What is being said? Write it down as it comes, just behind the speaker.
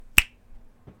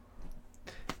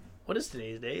What is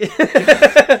today's date?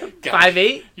 God,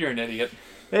 5/8? You're an idiot.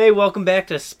 Hey, welcome back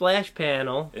to Splash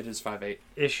Panel, It is 5/8.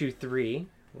 issue 3.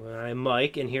 Well, I'm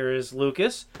Mike, and here is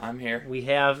Lucas. I'm here. We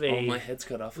have Oh, my head's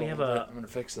cut off. we have little a- bit. I'm gonna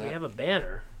fix that. we have a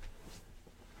banner,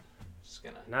 Just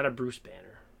gonna. not a Bruce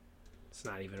banner. It's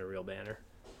not even a real banner.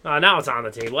 Now it's on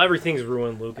the table. Everything's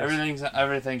ruined, Lucas.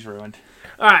 Everything's ruined.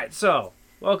 All right, so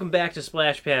welcome back to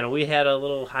Splash Panel. We had a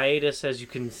little hiatus, as you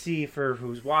can see for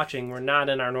who's watching. We're not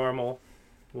in our normal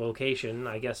location.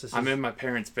 I guess this is... I'm in my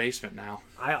parents' basement now.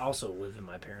 I also live in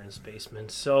my parents'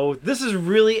 basement, so this is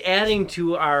really adding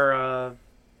to our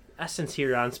essence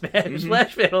here on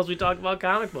Splash Panels. We talk about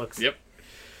comic books. Yep.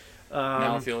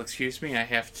 Now, if you'll excuse me, I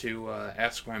have to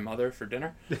ask my mother for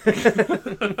dinner.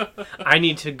 I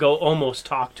need to go almost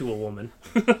talk to a woman.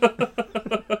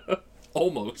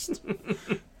 Almost.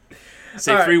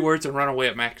 Say All 3 right. words and run away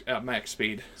at max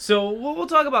speed. So we'll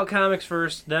talk about comics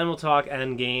first, then we'll talk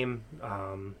Endgame.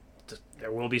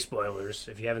 There will be spoilers.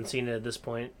 If you haven't seen it at this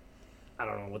point, I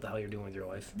don't know what the hell you're doing with your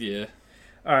life. Yeah.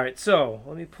 All right, so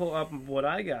let me pull up what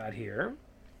I got here.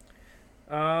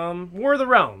 War of the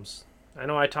Realms. I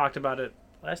know I talked about it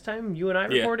last time you and I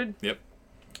recorded. Yep.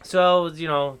 So,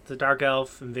 the Dark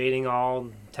Elf invading all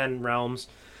 10 realms.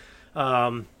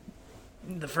 The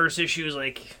first issue is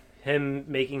like him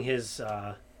making his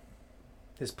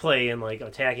play and like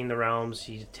attacking the realms.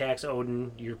 He attacks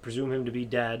Odin. You presume him to be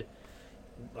dead.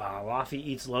 Laufey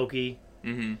eats Loki.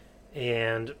 Mm-hmm.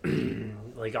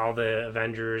 And like all the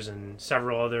Avengers and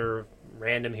several other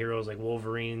random heroes like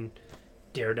Wolverine,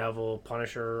 Daredevil,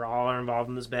 Punisher, all are involved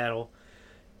in this battle.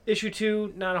 Issue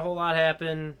 2, not a whole lot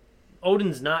happened.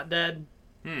 Odin's not dead.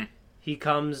 He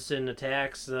comes and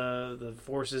attacks the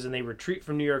forces, and they retreat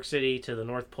from New York City to the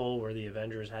North Pole, where the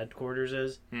Avengers headquarters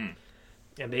is.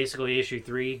 And basically, issue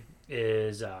 3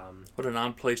 is What an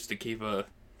odd place to keep a...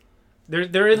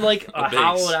 they're in like a base.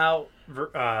 hollowed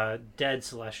out dead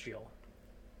celestial.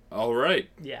 All right.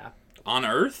 Yeah. On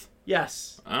Earth?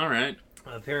 Yes. All right.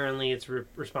 Apparently, it's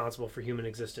responsible for human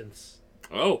existence.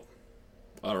 Oh.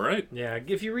 All right. Yeah,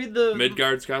 if you read the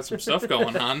Midgard's got some stuff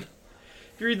going on.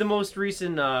 if you read the most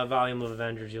recent volume of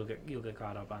Avengers, you'll get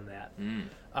caught up on that.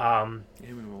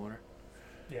 Give me water.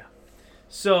 Yeah.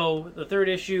 So the third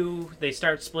issue, they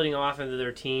start splitting off into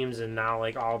their teams, and now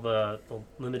like all the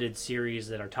limited series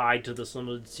that are tied to this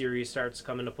limited series starts to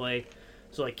come into play.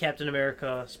 So like Captain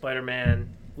America,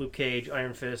 Spider-Man, Luke Cage,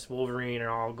 Iron Fist, Wolverine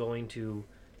are all going to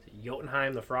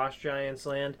Jotunheim, the Frost Giants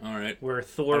land. All right. Where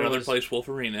Thor Another was... place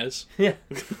Wolverine is. Yeah,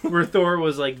 where Thor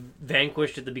was like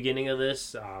vanquished at the beginning of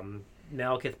this.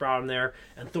 Malekith brought him there,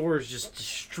 and Thor is just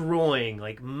destroying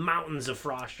like mountains of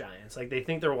frost giants. Like they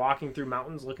think they're walking through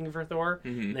mountains looking for Thor,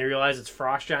 and they realize it's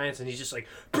frost giants, and he's just like,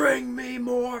 "Bring me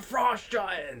more frost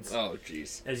giants!" Oh,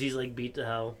 jeez. As he's like beat to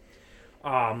hell.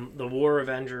 The War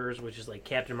Avengers, which is like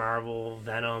Captain Marvel,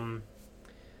 Venom.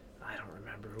 I don't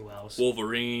remember who else.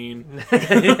 Wolverine.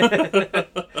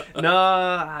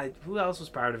 No, who else was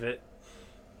part of it?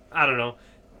 I don't know.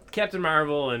 Captain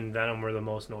Marvel and Venom were the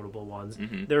most notable ones.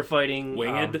 They're fighting...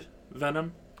 Winged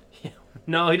Venom?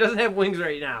 No, he doesn't have wings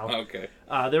right now. Okay.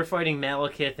 They're fighting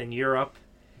Malekith in Europe.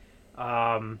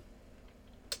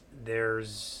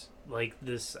 There's like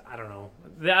this... I don't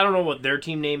know what their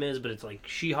team name is, but it's like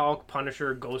She-Hulk,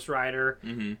 Punisher, Ghost Rider,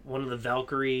 one of the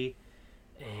Valkyrie,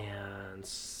 and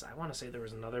I want to say there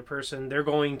was another person. They're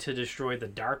going to destroy the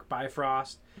Dark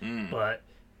Bifrost, but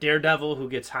Daredevil, who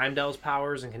gets Heimdall's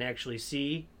powers and can actually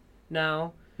see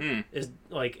now, is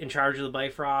like in charge of the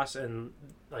Bifrost, and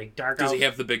like Dark Elves... Does he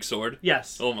have the big sword?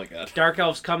 Yes. Oh my god. Dark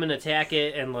Elves come and attack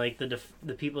it, and like the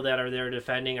people that are there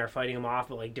defending are fighting him off,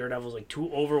 but like Daredevil's like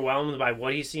too overwhelmed by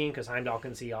what he's seeing because Heimdall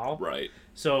can see all. Right.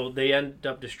 So they end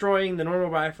up destroying the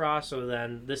normal Bifrost. So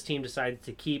then this team decides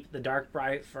to keep the Dark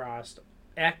Bifrost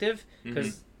active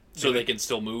because So they can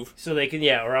still move? So they can,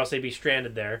 or else they'd be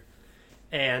stranded there.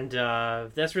 And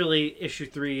that's really issue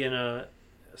 3 in a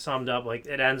summed up. Like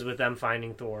it ends with them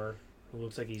finding Thor, who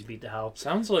looks like he's beat to hell.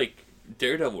 Sounds like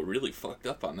Daredevil really fucked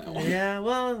up on that one. Yeah,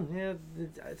 well,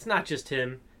 it's not just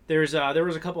him. There was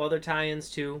a couple other tie-ins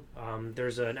too.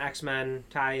 There's an X-Men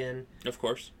tie-in. Of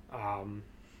course.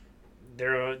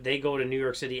 They go to New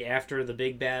York City after the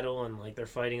big battle, and like they're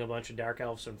fighting a bunch of Dark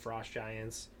Elves and Frost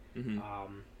Giants.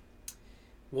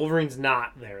 Wolverine's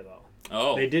not there though.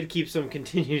 Oh. They did keep some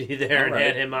continuity there and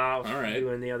had him out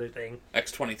doing the other thing.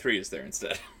 X-23 is there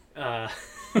instead.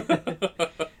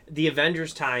 The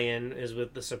Avengers tie-in is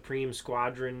with the Supreme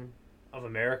Squadron of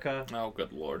America. Oh,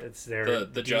 good lord. It's their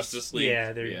the Justice League.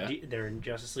 Yeah, their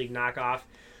Justice League knockoff,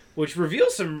 which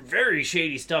reveals some very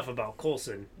shady stuff about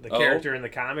Coulson, the character in the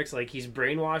comics. Like he's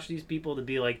brainwashed these people to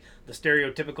be like the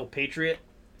stereotypical patriot.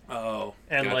 Oh,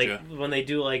 and gotcha. like when they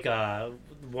do like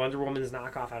Wonder Woman's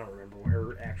knockoff, I don't remember what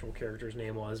her actual character's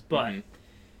name was, but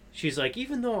she's like,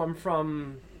 even though I'm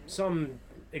from some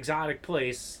exotic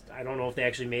place, I don't know if they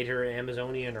actually made her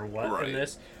Amazonian or what in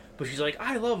this, but she's like,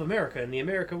 I love America and the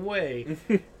American way,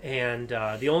 and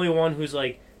the only one who's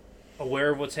like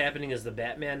aware of what's happening is the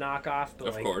Batman knockoff, but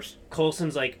of course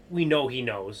Coulson's like, we know he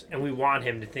knows, and we want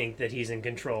him to think that he's in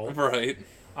control. Right.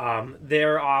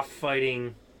 They're off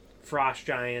fighting Frost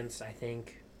Giants, I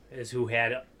think, is who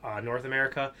had North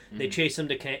America. They chase them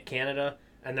to Canada,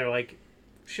 and they're like,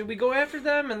 should we go after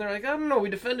them? And they're like, I don't know, we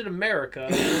defended America. I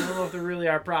don't know if they're really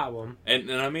our problem.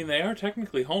 And I mean, they are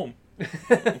technically home.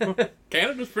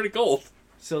 Canada's pretty cold.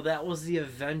 So that was the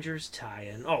Avengers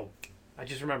tie-in. Oh, I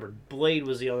just remembered. Blade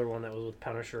was the other one that was with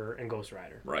Punisher and Ghost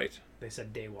Rider. Right. They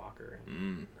said Daywalker.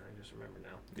 I just remember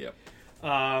now.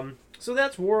 Yep. So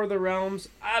that's War of the Realms.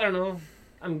 I don't know.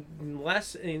 I'm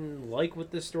less in like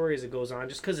with this story as it goes on,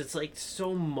 just because it's like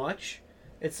so much.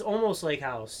 It's almost like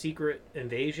how Secret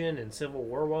Invasion and Civil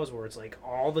War was, where it's like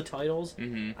all the titles.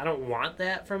 I don't want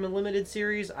that from a limited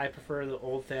series. I prefer the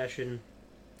old-fashioned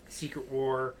Secret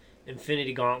War,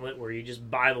 Infinity Gauntlet, where you just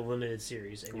buy the limited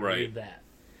series and you read that.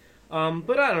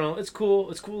 But I don't know. It's cool.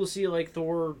 It's cool to see like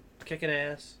Thor kicking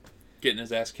ass, getting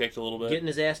his ass kicked a little bit,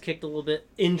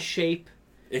 in shape.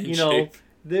 In shape.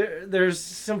 There's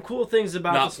some cool things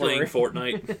about not the story. playing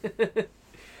Fortnite.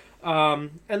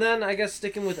 And then I guess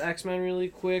sticking with X-Men really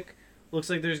quick, looks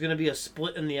like there's going to be a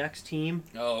split in the X team.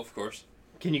 Oh, of course.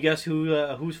 Can you guess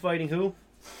who's fighting who?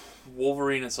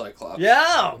 Wolverine and Cyclops. Yeah,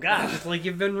 oh gosh, it's like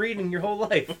you've been reading your whole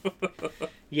life.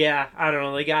 Yeah, I don't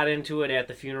know. They got into it at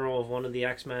the funeral of one of the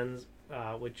X-Men,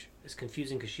 which is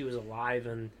confusing because she was alive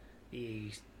in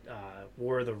the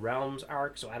War of the Realms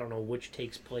arc, so I don't know which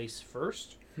takes place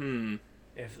first.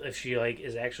 If she like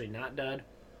is actually not dead,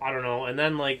 I don't know. And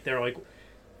then like they're like,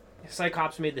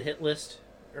 Cyclops made the hit list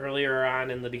earlier on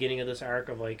in the beginning of this arc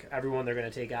of like everyone they're gonna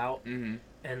take out, and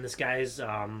this guy's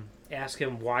ask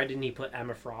him why didn't he put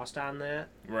Emma Frost on that,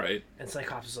 right? And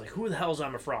Cyclops is like, who the hell's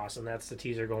Emma Frost? And that's the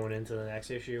teaser going into the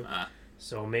next issue.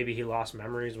 So maybe he lost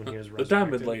memories when he was resurrected. The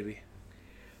Diamond Lady.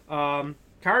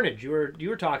 Carnage, you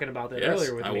were talking about that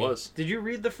earlier with me. I was. Did you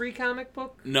read the free comic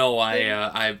book? No,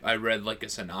 I read like a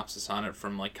synopsis on it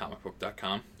from like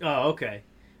comicbook.com. Oh, okay.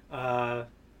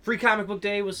 Free Comic Book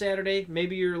Day was Saturday.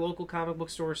 Maybe your local comic book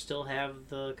stores still have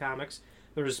the comics.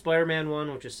 There was a Spider-Man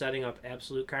one, which is setting up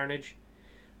Absolute Carnage.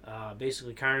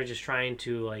 Basically, Carnage is trying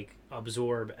to like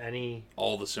absorb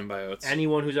all the symbiotes.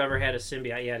 Anyone who's ever had a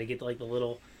symbiote, to get like the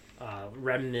little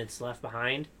remnants left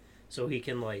behind, so he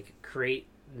can like create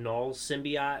Null's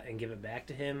symbiote and give it back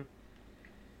to him.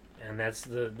 And that's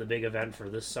the big event for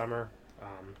this summer,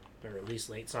 or at least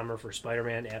late summer for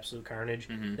Spider-Man, Absolute Carnage.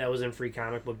 That was in Free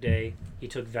Comic Book Day. He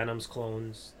took Venom's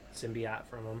clone's symbiote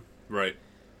from him. Right.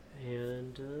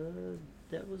 And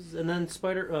that was, and then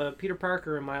Peter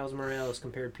Parker and Miles Morales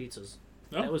compared pizzas.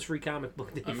 Oh. That was Free Comic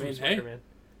Book Day for Spider-Man.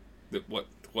 Hey,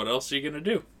 what else are you gonna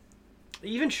do?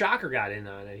 Even Shocker got in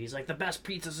on it. He's like, the best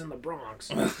pizzas in the Bronx.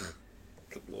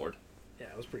 Good lord. Yeah,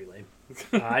 it was pretty lame.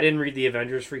 I didn't read the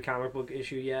Avengers Free Comic Book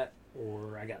issue yet,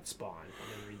 or I got Spawn.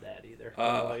 I didn't read that either.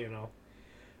 I'll let you know.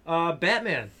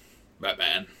 Batman.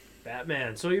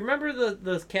 So you remember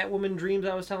the Catwoman dreams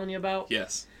I was telling you about?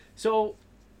 Yes. So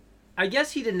I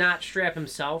guess he did not strap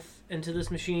himself into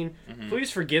this machine. Please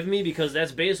forgive me, because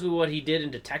that's basically what he did in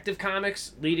Detective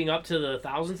Comics leading up to the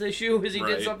 1000th issue, is he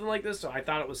did something like this, so I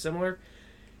thought it was similar.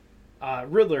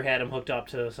 Riddler had him hooked up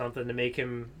to something to make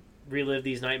him relive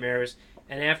these nightmares,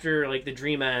 and after like the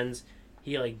dream ends,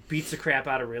 he like beats the crap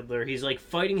out of Riddler. He's like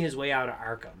fighting his way out of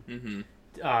Arkham.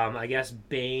 I guess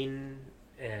Bane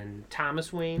and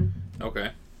Thomas Wayne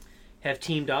have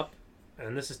teamed up,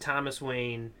 and this is Thomas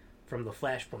Wayne from the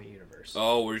Flashpoint universe.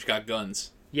 Oh, where he's got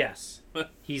guns. Yes.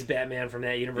 He's Batman from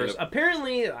that universe. Yep.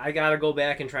 Apparently, I gotta go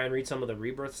back and try and read some of the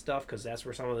Rebirth stuff, because that's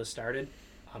where some of this started.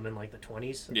 In like the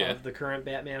 20s of the current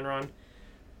Batman run.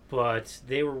 But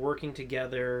they were working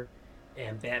together,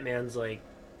 and Batman's like,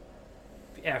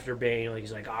 after Bane, like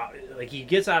he's like, he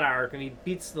gets out of Arkham, he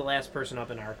beats the last person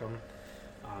up in Arkham.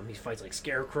 He fights like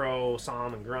Scarecrow,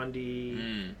 Sam, and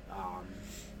Grundy.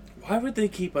 Why would they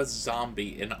keep a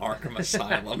zombie in Arkham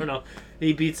Asylum? I don't know.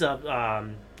 He beats up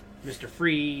Mr.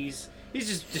 Freeze. He's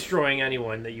just destroying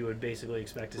anyone that you would basically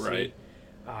expect to see.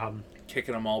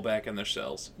 Kicking them all back in their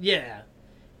cells. Yeah.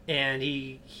 And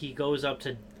he goes up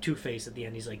to Two-Face at the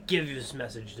end. He's like, give this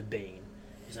message to Bane.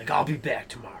 He's like, I'll be back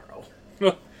tomorrow.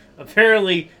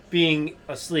 Apparently, being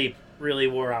asleep really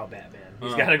wore out Batman.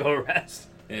 He's got to go rest.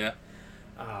 Yeah.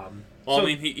 I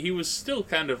mean, he was still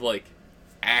kind of like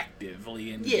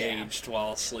actively engaged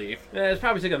while asleep. It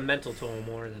probably took a mental toll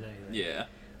more than anything. Yeah.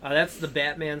 That's the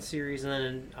Batman series, and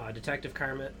then Detective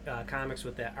Comics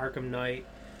with that Arkham Knight.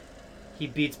 He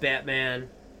beats Batman.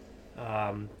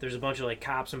 There's a bunch of like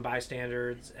cops and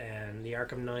bystanders, and the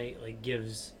Arkham Knight like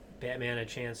gives Batman a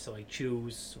chance to like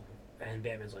choose, and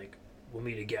Batman's like, "We'll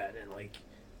meet again," and like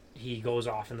he goes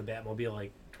off in the Batmobile.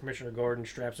 Like Commissioner Gordon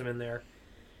straps him in there,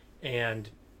 and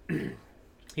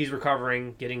he's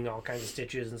recovering, getting all kinds of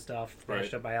stitches and stuff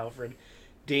finished up by Alfred.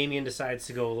 Damian decides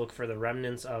to go look for the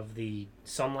remnants of the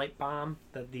sunlight bomb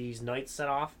that these knights set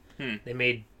off. They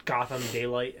made Gotham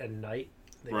daylight and night.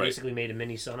 They basically made a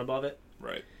mini sun above it.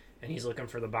 Right. And he's looking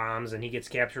for the bombs, and he gets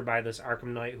captured by this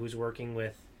Arkham Knight who's working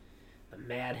with the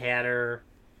Mad Hatter.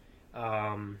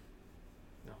 Oh,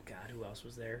 God, who else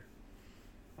was there?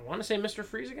 I want to say Mr.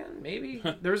 Freeze again, maybe?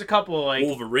 There was a couple, like...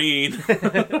 Wolverine.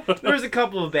 There was a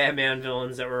couple of Batman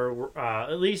villains that were,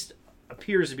 at least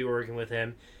appears to be working with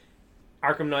him.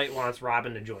 Arkham Knight wants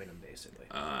Robin to join him, basically.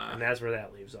 And that's where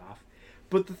that leaves off.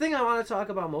 But the thing I want to talk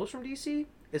about most from DC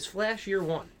is Flash Year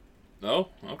One. Oh,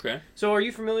 okay. So are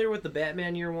you familiar with the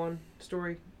Batman Year One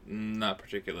story? Not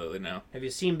particularly, no. Have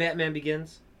you seen Batman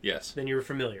Begins? Yes. Then you're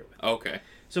familiar with it. Okay.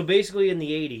 So basically in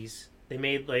the 80s, they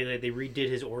made they redid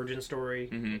his origin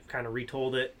story, kind of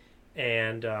retold it,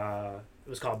 and it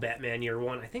was called Batman Year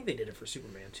One. I think they did it for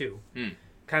Superman, too.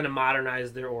 Kind of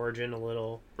modernized their origin a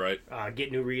little. Right.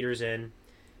 Get new readers in.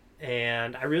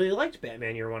 And I really liked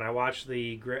Batman Year One. I watched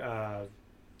the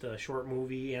short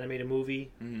movie, animated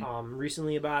movie,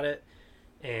 recently about it.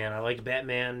 And I liked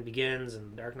Batman Begins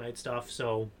and Dark Knight stuff.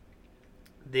 So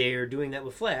they're doing that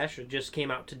with Flash. It just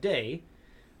came out today.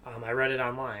 I read it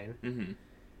online.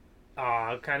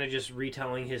 Kind of just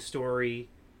retelling his story.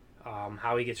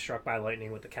 How he gets struck by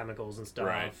lightning with the chemicals and stuff.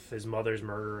 Right. His mother's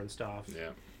murder and stuff. Yeah.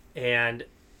 And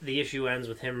the issue ends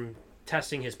with him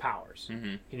testing his powers.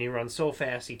 And he runs so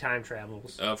fast he time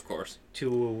travels. Of course.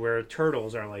 To where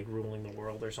turtles are like ruling the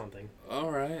world or something.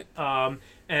 All right.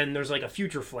 And there's like a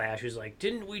future Flash who's like,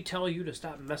 didn't we tell you to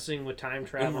stop messing with time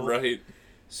travel? Right.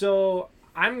 So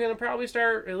I'm going to probably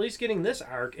start at least getting this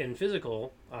arc in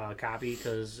physical copy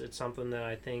because it's something that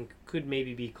I think could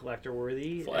maybe be collector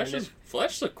worthy. Flash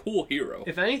is a cool hero.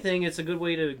 If anything, it's a good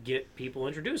way to get people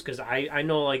introduced because I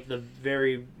know like the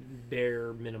very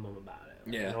bare minimum about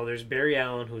it. Yeah. I know there's Barry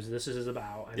Allen, who's this is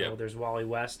about. I know there's Wally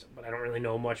West, but I don't really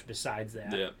know much besides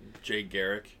that. Yeah. Jay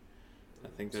Garrick. I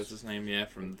think that's his name,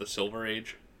 from the Silver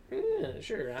Age. Yeah,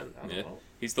 sure. I don't know.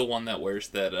 He's the one that wears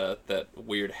that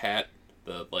weird hat,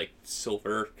 the like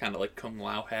silver kind of like Kung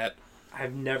Lao hat.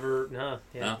 I've never no.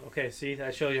 Okay, see,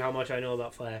 that shows you how much I know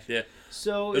about Flash. Yeah.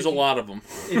 So there's a lot of them.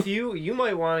 If you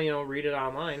might want to read it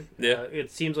online. Yeah. It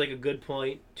seems like a good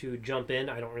point to jump in.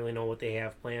 I don't really know what they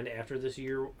have planned after this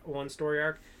Year One story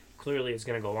arc. Clearly, it's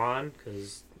going to go on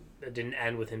because it didn't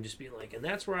end with him just being like, and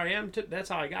that's where I am. That's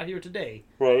how I got here today.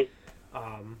 Right.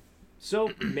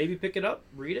 So maybe pick it up,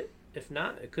 read it. If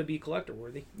not, it could be collector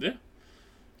worthy. Yeah.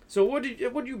 So what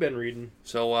you been reading?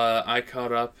 So I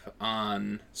caught up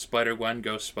on Spider-Gwen,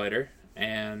 Ghost Spider,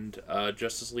 and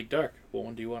Justice League Dark. What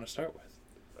one do you want to start with?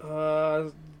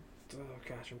 Oh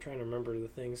gosh, I'm trying to remember the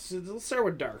things. So let's start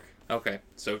with Dark. Okay,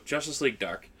 so Justice League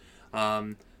Dark.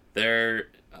 They're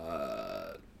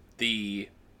the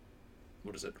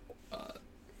what is it?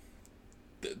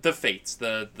 The Fates,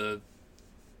 the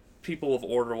people of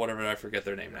order, whatever. I forget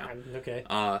their name now. Okay.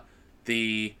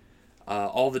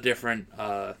 All the different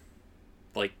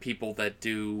like people that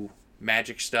do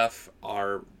magic stuff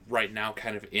are right now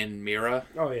kind of in Mira.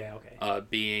 Oh yeah,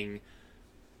 okay.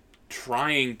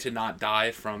 Trying to not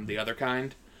die from the other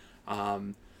kind.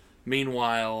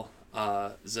 Meanwhile,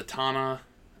 Zatanna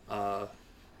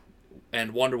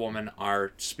and Wonder Woman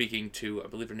are speaking to, I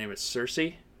believe her name is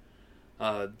Circe,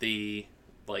 the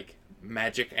like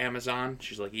magic Amazon.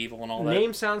 She's like evil and all that.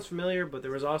 Name sounds familiar, but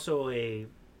there was also a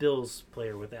Bills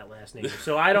player with that last name,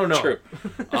 so I don't know. True.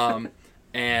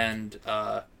 And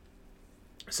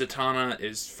Zatanna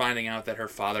is finding out that her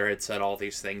father had set all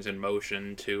these things in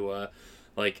motion to,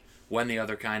 like, when the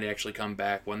other kind actually come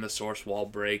back, when the source wall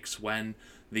breaks, when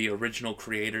the original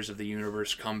creators of the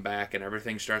universe come back and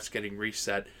everything starts getting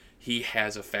reset, he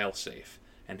has a failsafe.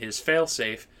 And his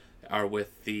failsafe are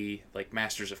with the, like,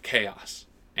 Masters of Chaos.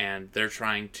 And they're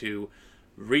trying to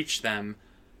reach them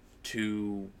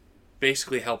to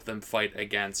basically help them fight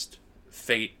against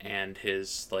Fate and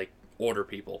his, like, Order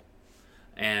people.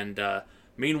 And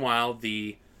meanwhile,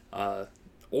 the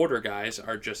Order guys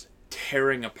are just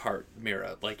tearing apart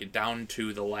Mira, like, down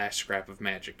to the last scrap of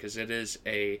magic, because it is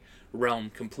a realm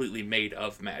completely made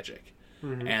of magic.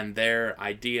 Mm-hmm. And their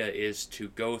idea is to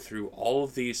go through all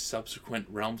of these subsequent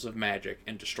realms of magic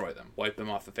and destroy them, wipe them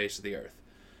off the face of the earth.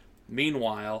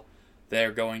 Meanwhile,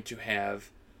 they're going to have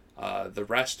the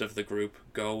rest of the group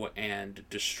go and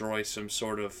destroy some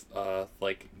sort of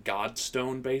like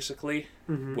godstone, basically,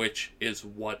 Mm-hmm. which is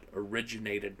what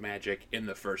originated magic in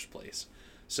the first place.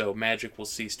 So magic will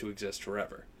cease to exist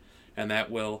forever. And that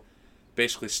will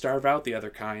basically starve out the other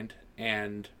kind,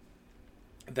 and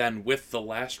then with the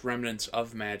last remnants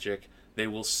of magic, they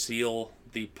will seal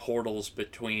the portals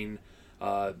between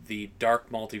the dark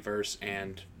multiverse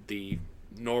and the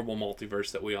normal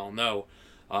multiverse that we all know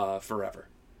forever.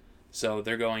 So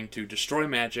they're going to destroy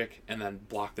magic and then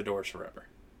block the doors forever.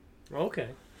 Okay.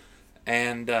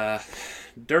 And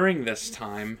during this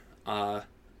time,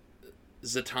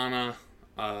 Zatanna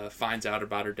finds out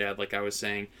about her dad, like I was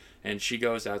saying, and she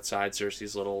goes outside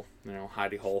Cersei's little,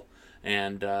 hidey hole,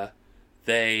 and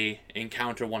they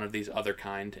encounter one of these other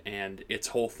kind, and its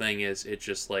whole thing is it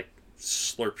just like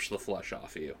slurps the flesh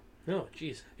off of you. Oh,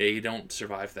 jeez. Yeah, you don't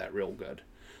survive that real good.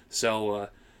 So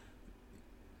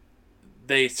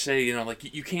they say,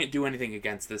 like, you can't do anything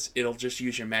against this. It'll just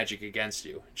use your magic against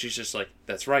you. She's just like,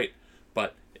 that's right,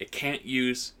 but it can't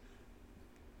use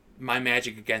my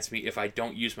magic against me if I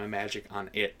don't use my magic on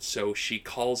it. So she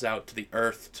calls out to the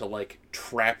earth to, like,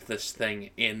 trap this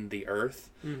thing in the earth,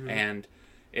 Mm-hmm. and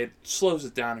it slows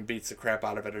it down and beats the crap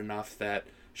out of it enough that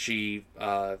she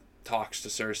talks to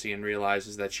Cersei and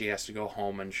realizes that she has to go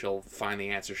home and she'll find the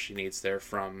answer she needs there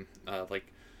from, I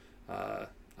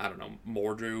don't know,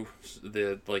 Mordru,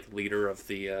 the leader of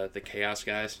the Chaos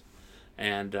guys,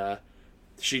 and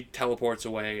she teleports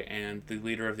away, and the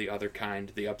leader of the other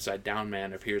kind, the Upside Down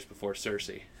Man, appears before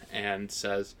Cersei and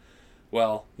says,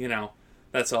 "Well,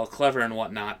 that's all clever and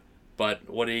whatnot, but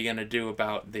what are you gonna do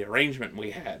about the arrangement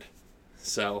we had?"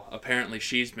 So apparently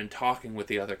she's been talking with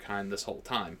the other kind this whole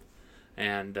time,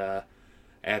 and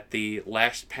at the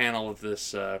last panel of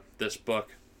this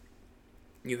book,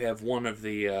 you have one of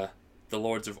the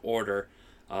Lords of Order.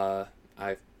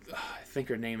 I think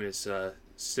her name is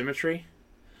Symmetry,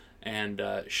 and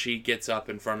she gets up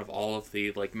in front of all of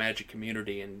the magic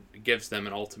community and gives them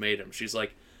an ultimatum. She's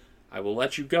like, "I will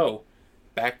let you go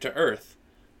back to Earth,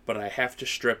 but I have to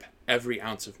strip every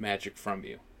ounce of magic from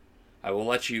you. I will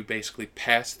let you basically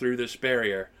pass through this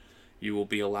barrier. You will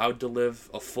be allowed to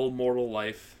live a full mortal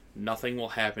life. Nothing will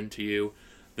happen to you.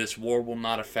 This war will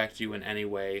not affect you in any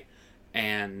way,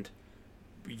 and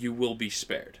you will be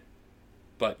spared.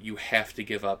 But you have to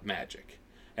give up magic."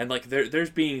 And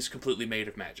there's beings completely made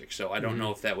of magic, so I don't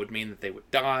know if that would mean that they would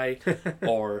die,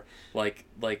 or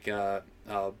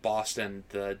Boston,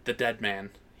 the dead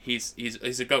man. He's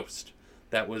a ghost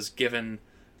that was given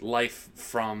life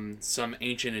from some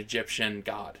ancient Egyptian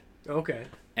god. Okay.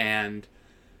 And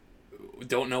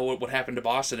don't know what would happen to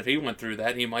Boston if he went through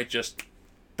that. He might just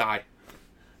die.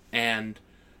 And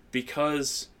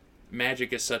because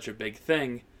magic is such a big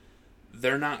thing,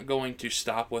 they're not going to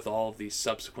stop with all of these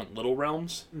subsequent little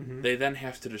realms. Mm-hmm. They then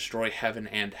have to destroy heaven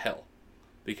and hell,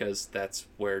 because that's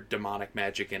where demonic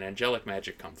magic and angelic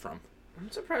magic come from.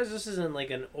 I'm surprised this isn't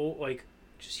an old,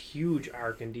 just huge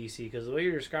arc in DC, because the way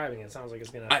you're describing it sounds like it's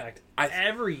going to affect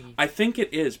every... I think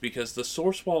it is, because the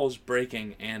Source Wall is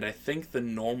breaking, and I think the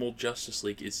normal Justice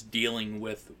League is dealing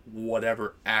with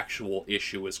whatever actual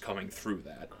issue is coming through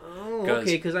that. Oh,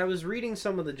 okay, because I was reading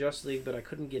some of the Justice League, but I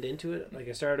couldn't get into it.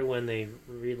 I started when they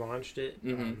relaunched it,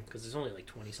 because there's only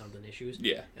 20-something issues.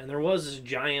 Yeah. And there was this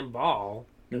giant ball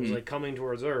that was coming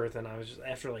towards Earth, and I was just,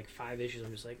 after 5 issues,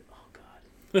 I'm just like, oh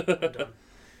god, I'm done.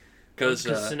 Because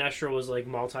Sinestro was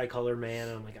multicolored man,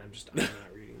 and I'm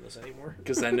not reading this anymore.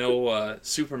 Because I know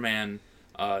Superman,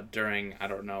 during, I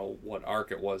don't know what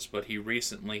arc it was, but he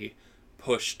recently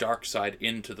pushed Darkseid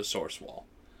into the Source Wall.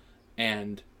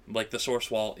 And the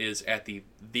Source Wall is at the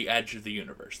edge of the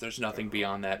universe. There's nothing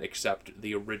beyond that except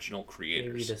the original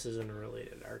creators. Maybe this isn't a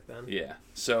related arc then. Yeah.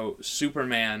 So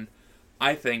Superman,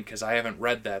 I think, because I haven't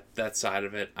read that side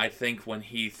of it, I think when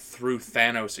he threw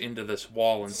Thanos into this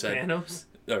wall and said... Thanos?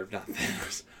 Or not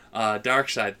Thanos.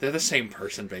 Darkseid. They're the same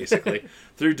person, basically.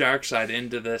 Threw Darkseid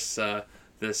into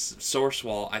this Source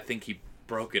Wall. I think he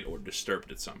broke it or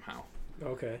disturbed it somehow.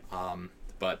 Okay.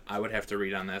 But I would have to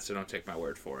read on that, so don't take my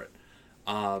word for it.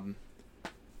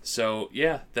 So,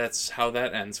 yeah, that's how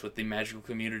that ends, with the magical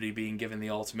community being given the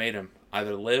ultimatum.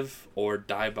 Either live or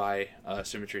die by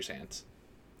Symmetry's hands.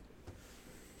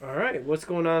 Alright, what's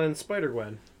going on in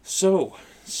Spider-Gwen? So,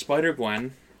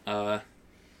 Spider-Gwen,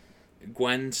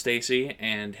 Gwen Stacy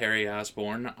and Harry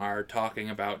Osborn are talking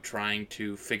about trying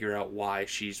to figure out why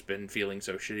she's been feeling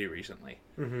so shitty recently.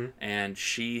 Mm-hmm. And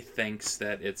she thinks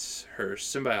that it's her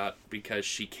symbiote because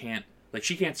she can't Like,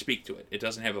 she can't speak to it. It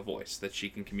doesn't have a voice that she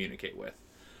can communicate with.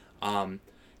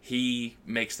 He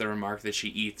makes the remark that she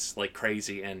eats like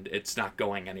crazy and it's not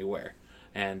going anywhere.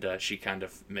 And she kind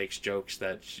of makes jokes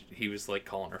that he was like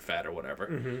calling her fat or whatever.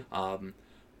 Mm-hmm.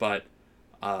 But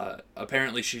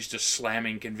apparently she's just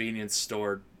slamming convenience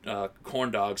store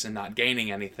corn dogs and not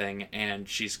gaining anything, and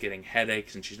she's getting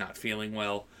headaches and she's not feeling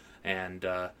well. And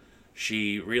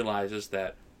she realizes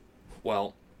that,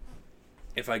 well,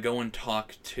 if I go and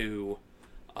talk to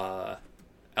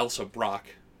Elsa Brock,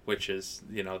 which is,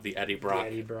 the Eddie Brock. The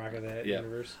Eddie Brock of that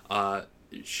universe.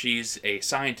 She's a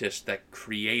scientist that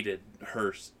created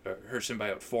her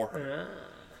symbiote for her.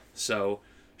 So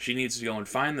she needs to go and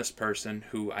find this person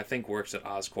who I think works at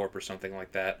Oscorp or something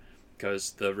like that,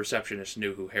 because the receptionist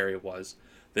knew who Harry was.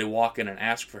 They walk in and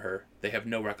ask for her. They have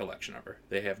no recollection of her.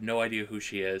 They have no idea who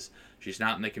she is. She's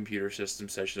not in the computer system,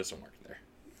 so she doesn't work there.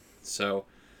 So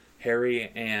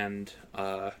Harry and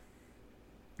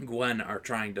Gwen are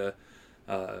trying to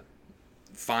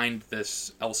find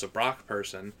this Elsa Brock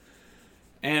person.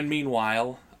 And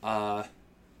meanwhile,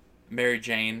 Mary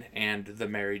Jane and the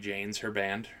Mary Janes, her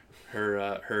band,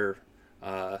 her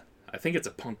I think it's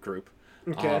a punk group,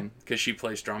 because she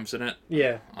plays drums in it.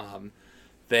 Yeah.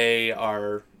 They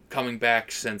are coming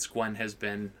back since Gwen has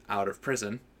been out of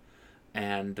prison,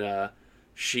 and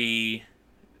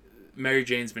Mary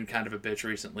Jane's been kind of a bitch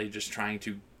recently, just trying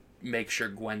to make sure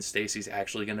Gwen Stacy's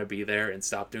actually going to be there and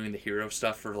stop doing the hero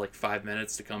stuff for like 5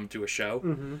 minutes to come to a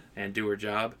show and do her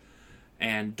job.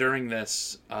 And during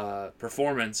this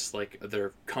performance, like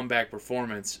their comeback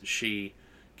performance, she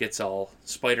gets all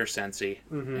spider-sensy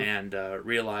and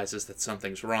realizes that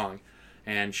something's wrong.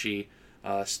 And she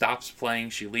stops playing,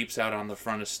 she leaps out on the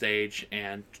front of stage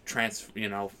and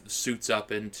suits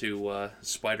up into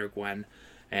Spider-Gwen.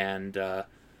 And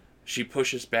she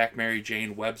pushes back Mary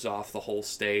Jane, webs off the whole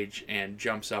stage, and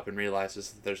jumps up and realizes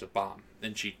that there's a bomb.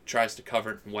 And she tries to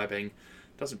cover it in webbing.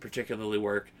 Doesn't particularly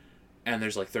work. And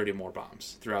there's like 30 more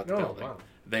bombs throughout the building. Wow.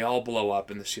 They all blow up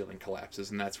and the ceiling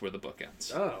collapses, and that's where the book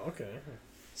ends. Oh, okay.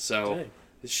 So Dang.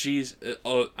 She's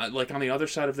like on the other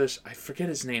side of this, I forget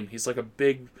his name. He's like a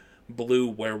big blue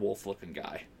werewolf-looking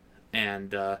guy,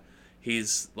 and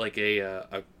he's like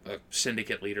a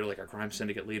syndicate leader, like a crime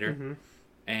syndicate leader.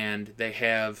 And they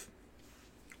have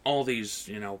all these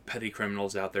petty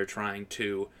criminals out there trying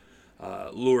to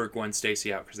lure Gwen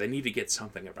Stacy out because they need to get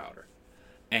something about her.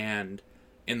 And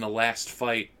in the last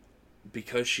fight,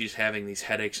 because she's having these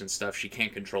headaches and stuff, she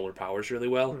can't control her powers really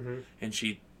well, and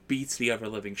she beats the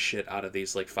ever-living shit out of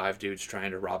these like 5 dudes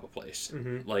trying to rob a place.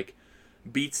 Like,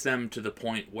 beats them to the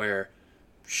point where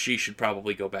she should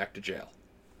probably go back to jail.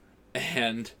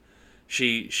 And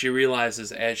she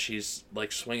realizes as she's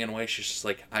like swinging away, she's just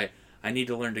like, I need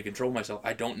to learn to control myself.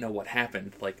 I don't know what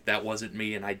happened. Like, that wasn't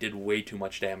me, and I did way too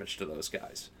much damage to those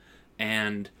guys.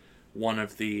 And one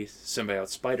of the symbiote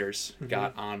spiders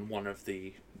got on one of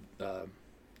the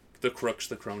crooks,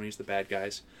 the cronies, the bad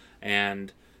guys,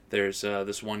 and there's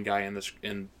this one guy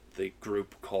in the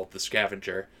group called the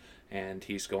Scavenger, and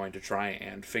he's going to try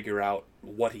and figure out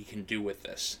what he can do with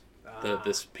this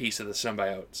piece of the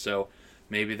symbiote. So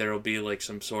maybe there will be like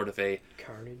some sort of a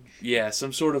carnage. Yeah,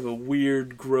 some sort of a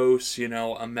weird, gross,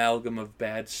 amalgam of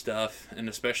bad stuff, and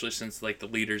especially since like the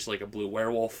leader's like a blue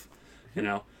werewolf,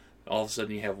 all of a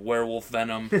sudden you have werewolf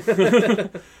venom.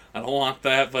 I don't want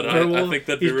that, but I think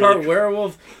that'd be really... He's part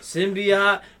werewolf,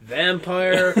 symbiote,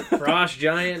 vampire, frost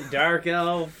giant, dark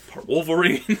elf. Part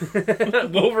Wolverine.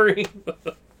 Wolverine.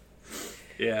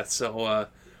 Yeah, so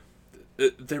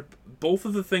they're both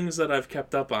of the things that I've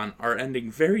kept up on are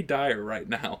ending very dire right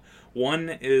now. One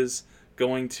is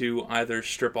going to either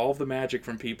strip all of the magic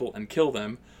from people and kill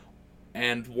them,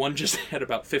 and one just had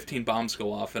about 15 bombs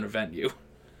go off in a venue.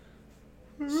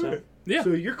 So, yeah.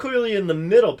 So you're clearly in the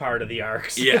middle part of the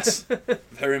arcs. Yes,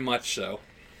 very much so.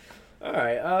 All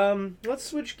right, let's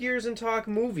switch gears and talk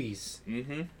movies.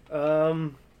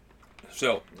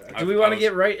 So, do we want to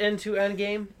get right into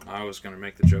Endgame? I was going to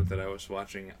make the joke that I was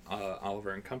watching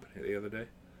Oliver and Company the other day.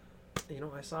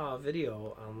 I saw a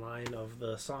video online of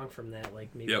the song from that,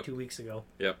 like maybe 2 weeks ago.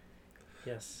 Yep.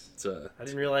 Yes. I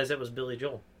didn't realize that was Billy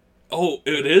Joel. Oh,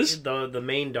 it is? The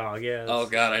main dog, yeah. Oh,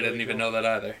 God, I didn't even know that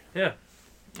either. Yeah.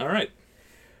 All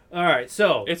right,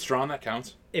 so... It's drawn, that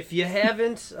counts. If you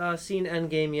haven't seen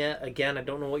Endgame yet, again, I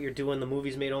don't know what you're doing. The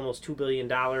movie's made almost $2 billion.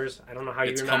 I don't know how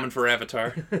it's coming for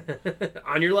Avatar.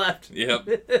 On your left.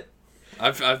 Yep.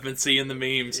 I've been seeing the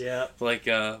memes. Yeah. Like,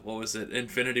 what was it?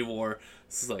 Infinity War.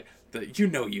 This is like,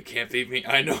 you can't beat me.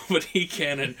 I know, but he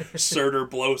can, and Surtur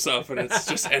blows up, and it's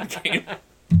just Endgame.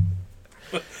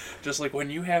 Just like when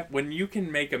you can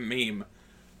make a meme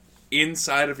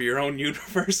inside of your own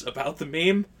universe about the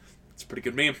meme, it's a pretty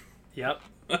good meme. Yep.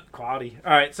 Quality.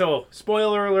 All right, so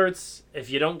spoiler alerts. If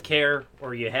you don't care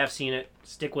or you have seen it,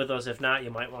 stick with us. If not,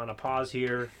 you might want to pause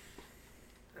here.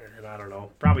 And I don't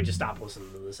know, probably just stop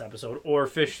listening to this episode or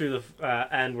fish through the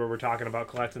end where we're talking about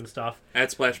collecting stuff.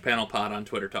 At Splash Panel Pod on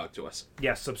Twitter, talk to us.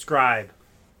 Yes, subscribe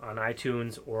on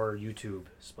iTunes or YouTube,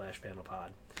 Splash Panel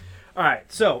Pod. All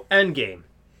right, so Endgame.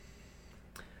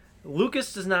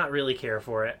 Lucas does not really care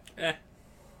for it.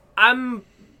 I'm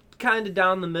kind of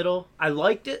down the middle. I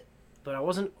liked it, but I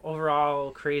wasn't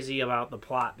overall crazy about the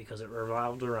plot because it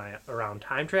revolved around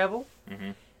time travel.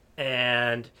 Mm-hmm.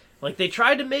 And, like, they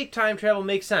tried to make time travel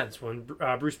make sense when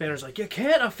Bruce Banner's like, you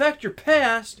can't affect your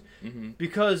past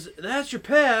because that's your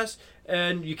past,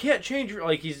 and you can't change your...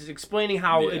 Like, he's explaining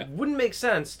how it wouldn't make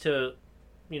sense to,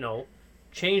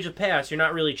 change the past. You're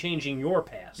not really changing your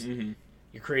past. Mm-hmm.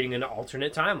 You're creating an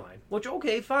alternate timeline, which,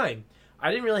 okay, fine.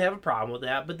 I didn't really have a problem with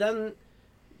that, but then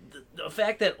the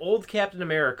fact that old Captain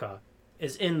America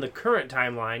is in the current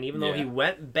timeline, even though he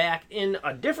went back in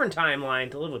a different timeline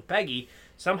to live with Peggy,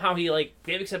 somehow he,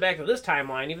 makes it back to this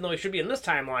timeline, even though he should be in this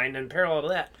timeline and parallel to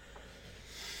that.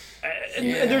 And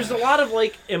there's a lot of,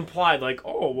 implied,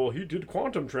 oh, well, he did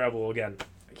quantum travel again.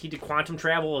 He did quantum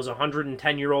travel as a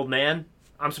 110-year-old man?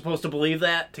 I'm supposed to believe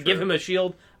that? To give him a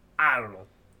shield? I don't know.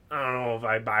 I don't know if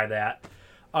I buy that.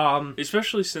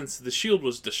 Especially since the shield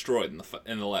was destroyed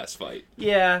in the last fight.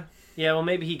 Yeah. Yeah, well,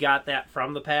 maybe he got that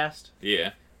from the past.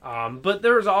 Yeah. But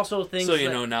there was also things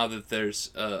So, now that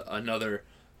there's another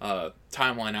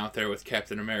timeline out there with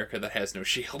Captain America that has no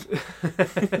shield.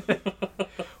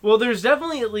 Well, there's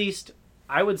definitely at least,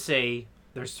 I would say,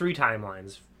 there's 3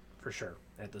 timelines for sure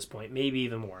at this point. Maybe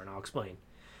even more, and I'll explain.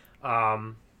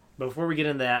 But before we get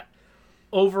into that,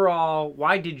 overall,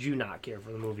 why did you not care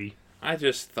for the movie? I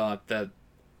just thought that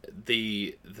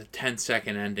the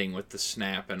 10-second ending with the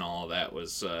snap and all of that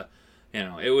was,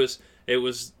 it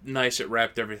was nice. It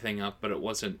wrapped everything up, but it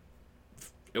wasn't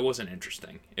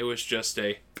interesting. It was just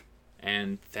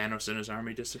and Thanos and his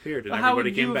army disappeared, and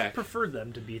everybody came back. How would you have preferred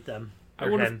them to beat them? I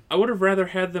would have rather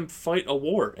had them fight a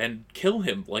war and kill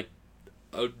him like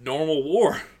a normal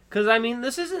war. Because,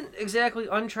 this isn't exactly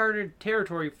uncharted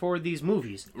territory for these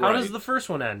movies. How does the first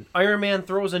one end? Iron Man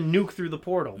throws a nuke through the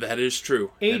portal. That is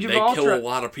true. They kill a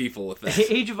lot of people with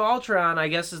that. Age of Ultron, I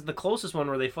guess, is the closest one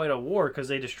where they fight a war because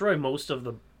they destroy most of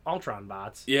the Ultron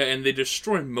bots. Yeah, and they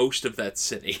destroy most of that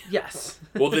city. Yes.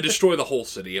 Well, they destroy the whole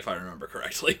city, if I remember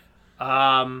correctly.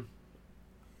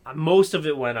 Most of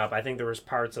it went up. I think there was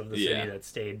parts of the city that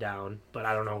stayed down, but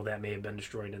I don't know. That may have been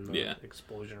destroyed in the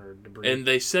explosion or debris. And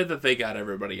they said that they got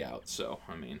everybody out, so,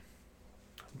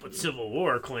 But Civil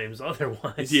War claims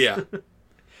otherwise. Yeah.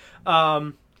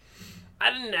 I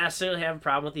didn't necessarily have a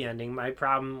problem with the ending. My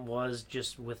problem was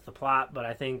just with the plot, but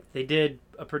I think they did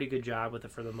a pretty good job with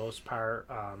it for the most part.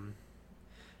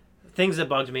 Things that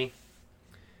bugged me.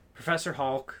 Professor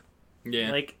Hulk.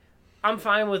 Yeah. I'm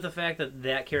fine with the fact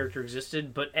that character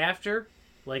existed, but after,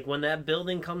 when that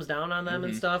building comes down on them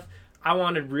and stuff, I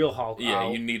wanted real Hulk out. Yeah,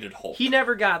 you needed Hulk. He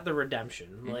never got the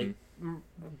redemption.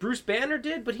 Bruce Banner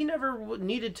did, but he never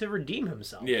needed to redeem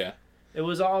himself. Yeah. It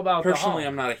was all about the Hulk. Personally,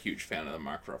 I'm not a huge fan of the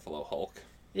Mark Ruffalo Hulk.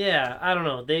 Yeah, I don't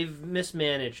know. They've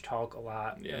mismanaged Hulk a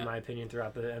lot, in my opinion,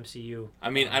 throughout the MCU.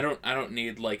 I don't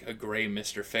need a gray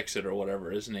Mr. Fix-It or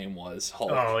whatever his name was,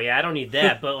 Hulk. Oh yeah, I don't need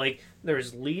that. But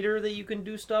there's Leader that you can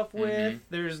do stuff with.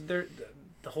 There's the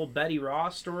whole Betty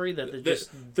Ross story that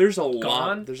there's a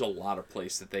lot. There's a lot of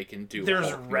place that they can do. There's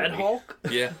Hulk Red movie. Hulk.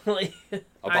 Yeah.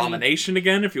 Abomination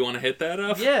again, if you want to hit that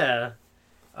up. Yeah.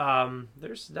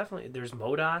 There's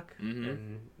MODOK,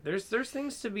 and there's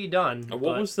things to be done.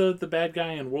 What was the bad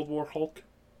guy in World War Hulk?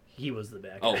 He was the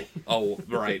bad guy. Oh,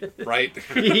 right.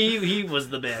 he was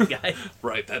the bad guy.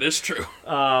 Right, that is true.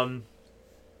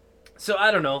 So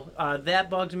I don't know. That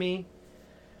bugged me.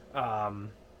 The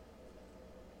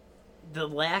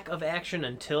lack of action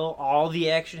until all the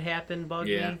action happened bugged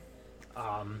me.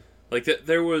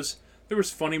 There was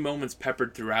funny moments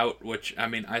peppered throughout, which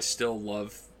I still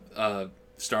love.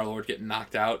 Star-Lord getting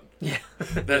knocked out. Yeah.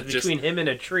 That Between him and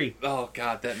a tree. Oh,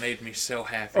 God, that made me so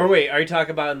happy. Or wait, are you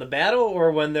talking about in the battle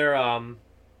or when they're on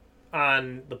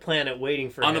the planet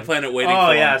waiting for him? On the planet waiting for him.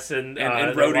 Oh, yes. And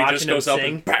Rhodey just goes up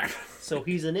and bang. So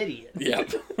he's an idiot.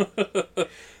 Yep.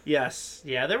 Yes.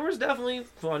 Yeah, there was definitely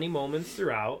funny moments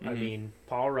throughout.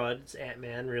 Paul Rudd's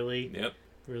Ant-Man really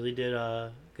did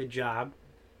a good job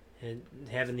in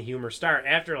having the humor start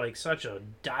after, such a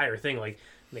dire thing.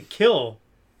 They kill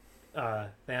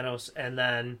Thanos, and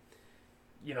then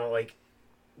we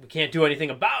can't do anything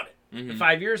about it.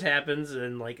 5 years happens,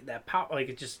 and that power,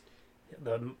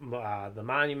 the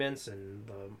monuments and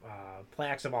the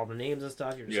plaques of all the names and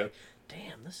stuff. You're just Yeah. like,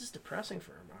 damn, this is depressing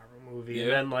for a Marvel movie. Yeah.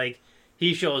 And then like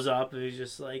he shows up and he's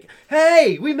just like,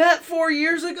 hey, we met 4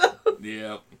 years ago.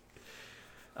 Yeah.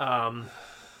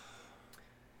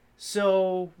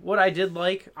 So what I did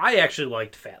like, I actually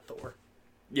liked Fat Thor.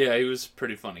 Yeah, he was a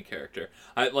pretty funny character.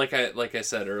 Like I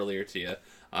said earlier to you,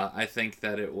 I think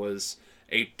that it was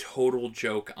a total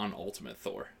joke on Ultimate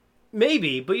Thor.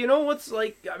 Maybe, but you know what's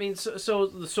like? I mean, so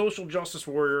the social justice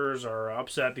warriors are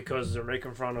upset because they're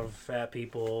making fun of fat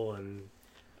people, and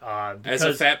As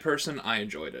a fat person, I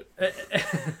enjoyed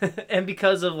it. and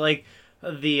because of like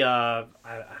the I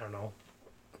don't know,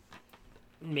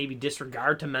 maybe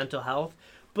disregard to mental health.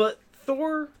 But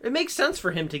Thor, it makes sense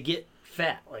for him to get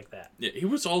fat like that. Yeah, he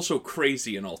was also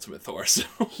crazy in Ultimate Thor. So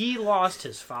He lost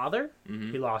his father.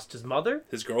 He lost his mother.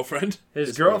 his girlfriend,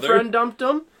 His girlfriend brother, dumped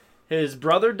him. His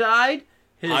brother died.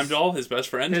 Heimdall, his best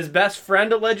friend. His best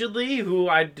friend, allegedly, who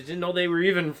I didn't know they were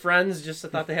even friends, just I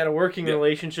thought they had a working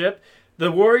relationship.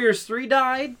 The Warriors 3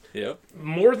 died. Yep.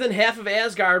 More than half of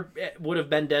Asgard would have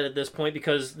been dead at this point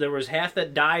because there was half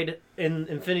that died in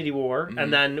Infinity War,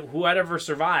 and then whoever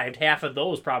survived, half of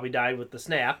those probably died with the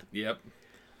snap. Yep.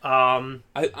 And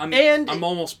I'm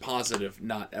almost positive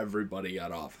not everybody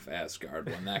got off of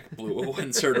Asgard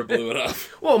when Surtur blew it up.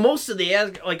 well, most of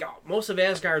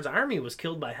Asgard's army was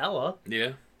killed by Hela.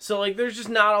 Yeah. So like, there's just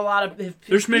not a lot of.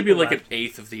 There's maybe people like left. an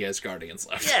eighth of the Asgardians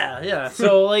left. Yeah.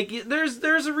 So like,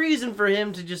 there's a reason for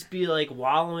him to just be like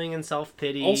wallowing in self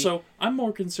pity. Also, I'm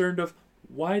more concerned of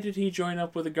why did he join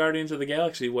up with the Guardians of the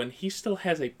Galaxy when he still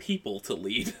has a people to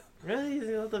lead? Really,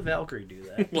 let the Valkyrie do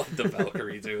that. Let the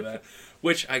Valkyrie do that.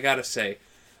 Which I gotta say,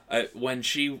 when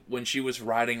she was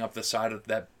riding up the side of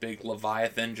that big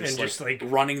Leviathan, just like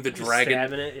running the dragon,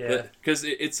 stabbing it, yeah. because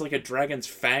it's like a dragon's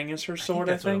fang is her sword.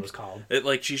 That's what it was called.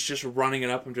 She's just running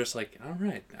it up. I'm just like, all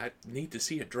right, I need to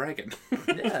see a dragon.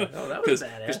 Yeah, no, that was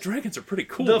badass. Because dragons are pretty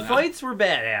cool. The now. fights were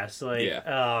badass. Like, Yeah.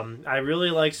 I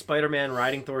really liked Spider-Man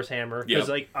riding Thor's hammer because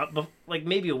Yep. like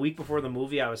maybe a week before the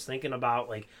movie, I was thinking about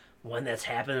like when that's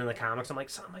happened in the comics. I'm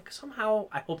like somehow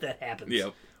I hope that happens.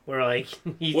 Yep. Where like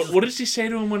What does he say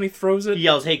to him when he throws it? he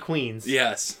yells, "Hey, Queens!"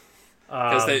 Yes.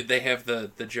 Because they have the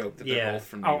joke that they're both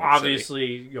from New York City.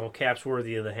 Obviously, Cap's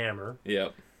worthy of the hammer.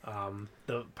 Yep.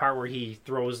 The part where he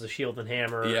throws the shield and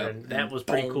hammer, Yep. and that was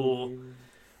pretty cool.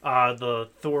 The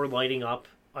Thor lighting up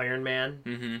Iron Man.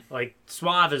 Mm-hmm. Like,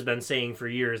 Suave has been saying for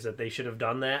years that they should have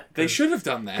done that. They should have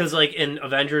done that. Because, like, in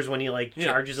Avengers, when he, like,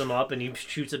 charges him up and he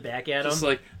shoots it back at him. Just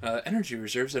like, energy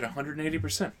reserves at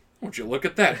 180%. Won't you look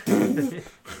at that?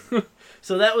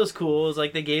 So that was cool. It was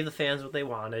like they gave the fans what they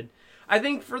wanted. I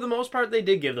think, for the most part, they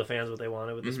did give the fans what they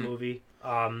wanted with this movie.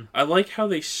 I like how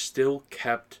they still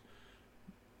kept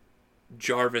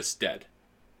Jarvis dead.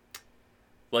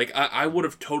 Like, I would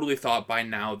have totally thought by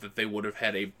now that they would have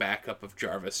had a backup of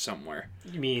Jarvis somewhere.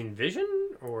 You mean Vision?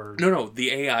 Or No,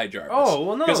 the AI Jarvis. Oh,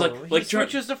 well, no. 'Cause, He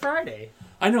switches to Friday.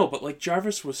 I know, but like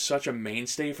Jarvis was such a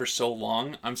mainstay for so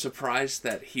long, I'm surprised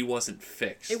that he wasn't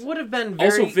fixed. It would have been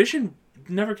very... Also, Vision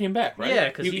never came back, right? Yeah,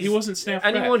 because he wasn't snapped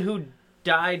anyone back. who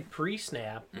died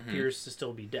pre-snap appears to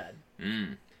still be dead.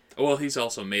 Well, he's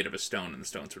also made of a stone, and the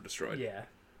stones were destroyed. Yeah.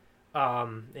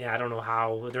 I don't know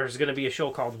how. There's going to be a show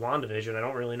called WandaVision. I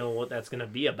don't really know what that's going to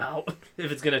be about.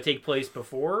 If it's going to take place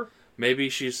before. Maybe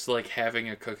she's like having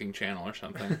a cooking channel or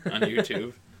something on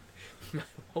YouTube.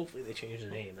 Hopefully they change the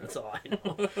name. That's all I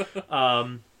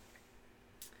know.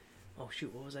 Oh,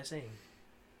 shoot. What was I saying?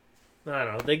 I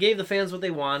don't know. They gave the fans what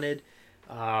they wanted.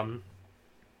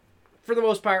 For the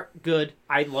most part, good.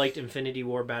 I liked Infinity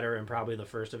War better and probably the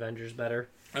first Avengers better.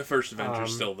 The first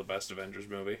Avengers still the best Avengers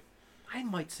movie. I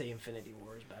might say Infinity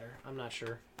War is better. I'm not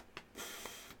sure.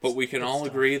 But we can It's all tough.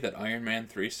 agree that Iron Man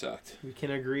 3 sucked. We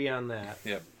can agree on that.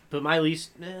 Yep. But my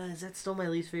least... is that still my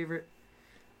least favorite?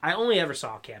 I only ever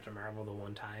saw Captain Marvel the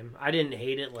one time. I didn't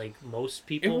hate it like most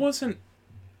people. It wasn't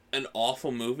an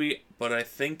awful movie, but I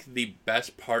think the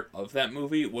best part of that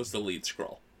movie was the lead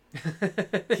scroll.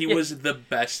 He was the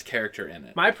best character in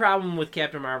it. My problem with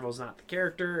Captain Marvel is not the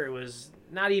character. It was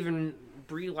not even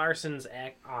Brie Larson's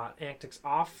antics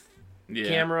off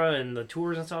camera and the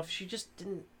tours and stuff. She just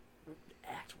didn't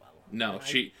act well. No,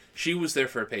 she was there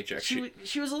for a paycheck.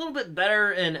 She was a little bit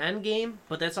better in Endgame,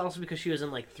 but that's also because she was in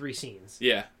like 3 scenes.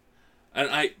 Yeah. And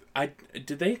I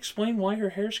did they explain why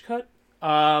her hair's cut?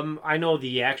 I know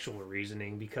the actual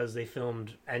reasoning because they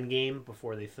filmed Endgame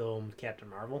before they filmed Captain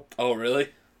Marvel. Oh, really?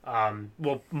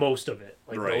 Well, most of it,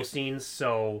 like Right. those scenes.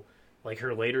 So, like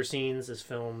her later scenes is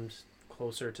filmed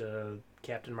closer to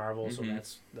Captain Marvel, so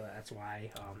that's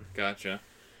why. Gotcha.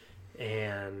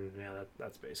 And yeah,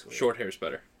 that's basically Short hair's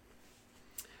better.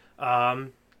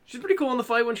 She's pretty cool in the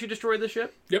fight when she destroyed the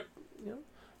ship. Yep. Yeah.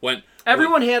 When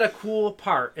Everyone had a cool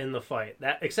part in the fight,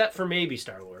 except for maybe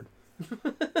Star-Lord.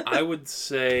 I would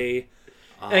say...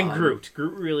 And Groot.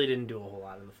 Groot really didn't do a whole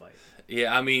lot in the fight.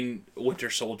 Yeah, I mean, Winter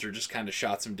Soldier just kind of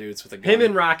shot some dudes with a gun. Him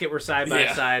and Rocket were side by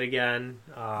side again.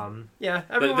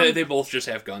 Everyone, they both just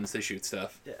have guns. They shoot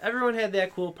stuff. Everyone had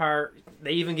that cool part.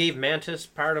 They even gave Mantis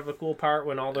part of a cool part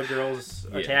when all the girls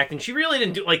attacked, and she really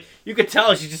didn't do. Like, you could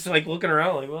tell she's just like looking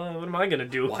around, like, well, what am I gonna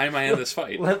do? Why am I in this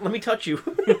fight? Let me touch you.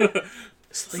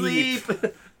 Sleep.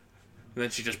 And then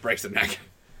she just breaks the neck.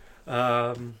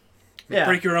 Yeah.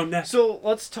 Break your own neck. So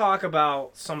let's talk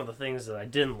about some of the things that I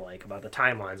didn't like about the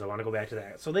timelines. I want to go back to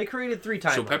that. So they created 3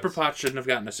 timelines. So Pepper Potts shouldn't have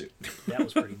gotten a suit. That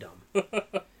was pretty dumb.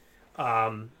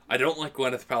 I don't like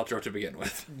Gwyneth Paltrow to begin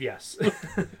with. Yes.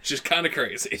 She's kind of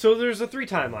crazy. So there's the 3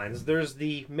 timelines. There's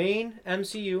the main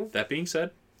MCU. That being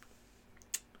said,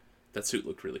 that suit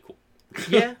looked really cool.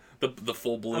 Yeah. the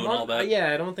full blue and all that.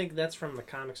 Yeah, I don't think that's from the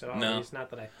comics at all. No. It's not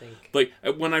that I think. Like,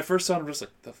 when I first saw it, I was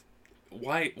like,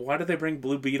 why did they bring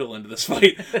Blue Beetle into this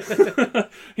fight?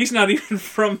 He's not even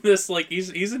from this, like, he's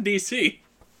in DC.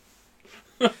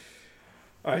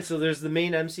 Alright, so there's the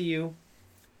main MCU.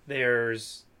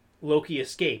 There's Loki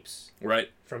Escapes. Right.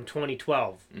 From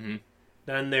 2012. Mm-hmm.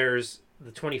 Then there's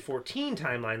the 2014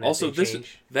 timeline that also, they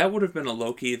changed. that would have been a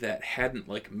Loki that hadn't,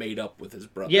 like, made up with his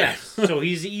brother. Yes, so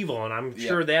he's evil, and I'm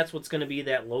sure that's what's going to be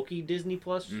that Loki Disney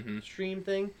Plus stream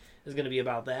thing. Is going to be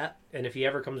about that, and if he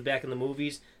ever comes back in the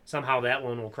movies, somehow that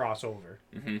one will cross over.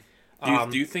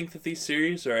 Mm-hmm. Do you think that these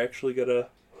series are actually going to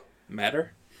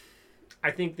matter?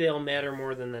 I think they'll matter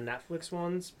more than the Netflix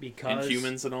ones because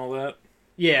Inhumans and all that.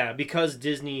 Yeah, because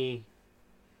Disney,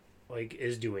 like,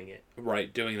 is doing it.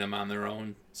 Right, doing them on their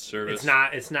own service.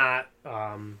 It's not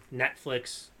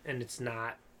Netflix, and it's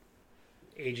not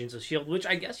Agents of S.H.I.E.L.D., which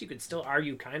I guess you could still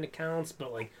argue kind of counts,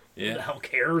 but, like, who the hell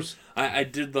cares? I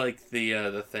did like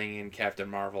the thing in Captain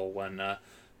Marvel when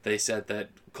they said that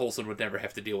Coulson would never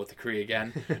have to deal with the Kree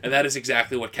again, and that is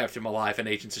exactly what kept him alive in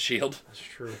Agents of S.H.I.E.L.D. That's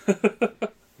true.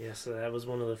 Yeah, so that was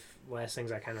one of the last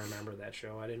things I kind of remember that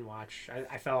show. I didn't watch.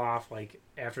 I fell off, like,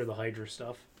 after the Hydra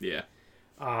stuff. Yeah.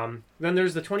 Then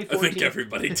there's the 2014... I think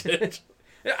everybody did.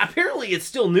 Apparently, it's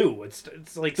still new. It's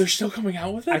like... They're still coming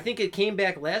out with it? I think it came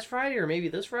back last Friday or maybe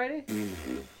this Friday.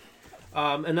 Mm-hmm.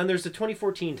 And then there's the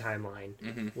 2014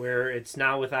 timeline, where it's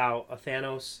now without a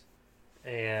Thanos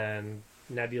and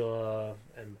Nebula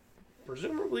and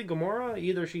presumably Gamora.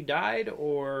 Either she died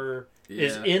or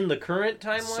is in the current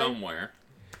timeline. Somewhere.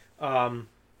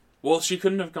 Well, she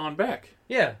couldn't have gone back.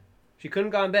 Yeah. She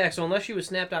couldn't have gone back, so unless she was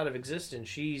snapped out of existence,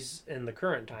 she's in the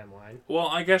current timeline. Well,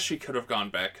 I guess she could have gone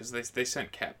back, because they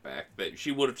sent Cap back.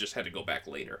 She would have just had to go back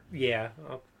later. Yeah,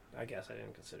 well, I guess I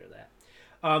didn't consider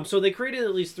that. So they created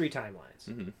at least 3 timelines.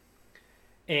 Mm-hmm.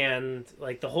 And,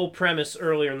 like, the whole premise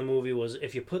earlier in the movie was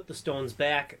if you put the stones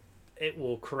back, it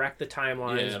will correct the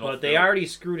timelines. But they already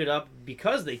screwed it up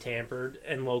because they tampered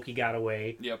and Loki got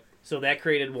away. Yep. So that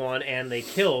created one, and they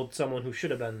killed someone who should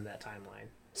have been in that timeline.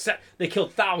 They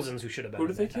killed thousands who should have been. Who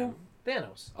did they kill?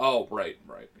 Thanos. Oh, right,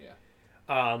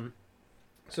 yeah.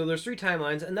 So there's 3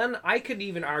 timelines, and then I could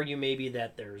even argue maybe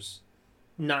that there's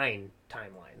 9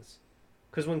 timelines.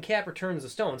 Because when Cap returns the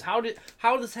stones, how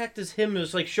the heck does him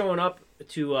just, like, showing up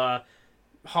to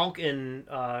Hulk and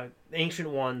Ancient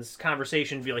One's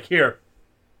conversation be like, here,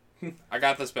 I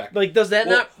got this back. Like, does that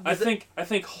not? I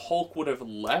think Hulk would have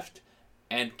left,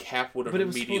 and Cap would have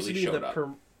immediately showed up.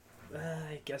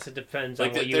 I guess it depends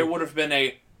on what there would have been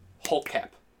a Hulk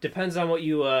Cap. Depends on what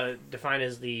you define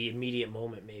as the immediate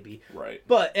moment, maybe. Right.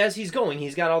 But as he's going,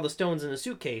 he's got all the stones in the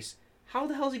suitcase. How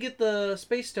the hell does he get the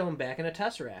Space Stone back in a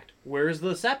Tesseract? Where's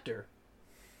the scepter?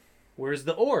 Where's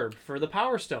the orb for the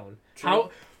Power Stone? True.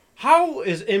 How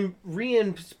is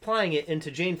re-implying it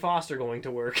into Jane Foster going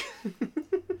to work?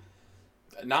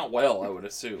 Not well, I would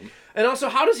assume. And also,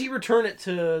 how does he return it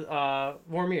to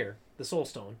Vormir, the Soul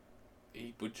Stone?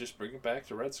 He would just bring it back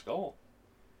to Red Skull.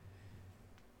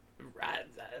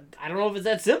 I don't know if it's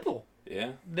that simple.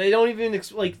 Yeah. They don't even,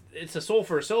 like, it's a soul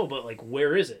for a soul, but, like,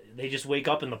 where is it? They just wake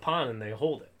up in the pond and they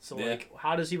hold it. So, like,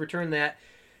 how does he return that?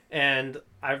 And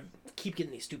I keep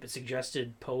getting these stupid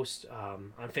suggested posts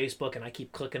on Facebook, and I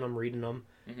keep clicking them, reading them.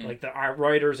 Mm-hmm. Like, the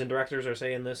writers and directors are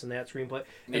saying this and that screenplay.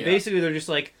 And basically they're just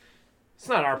like, it's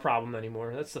not our problem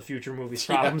anymore. That's the future movie's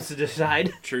problems to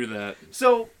decide. True that.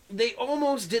 So, they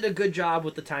almost did a good job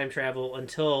with the time travel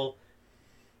until,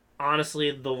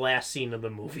 honestly, the last scene of the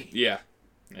movie. Yeah.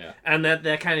 Yeah. And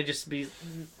that kind of just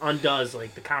undoes,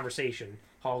 like, the conversation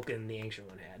Hulk and the Ancient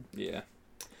One had. Yeah.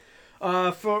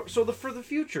 For the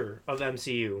future of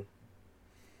MCU,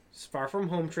 Far From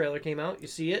Home trailer came out. You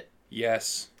see it?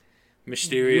 Yes.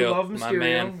 Mysterio, You love Mysterio. my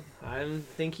man. I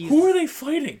think he's... Who are they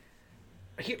fighting?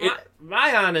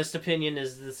 My honest opinion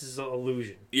is this is an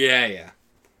illusion. Yeah.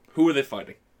 Who are they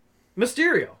fighting?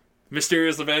 Mysterio.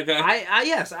 Mysterio's the bad guy?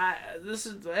 Yes. This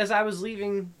is, as I was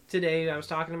leaving today, I was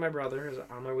talking to my brother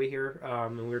on my way here,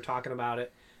 and we were talking about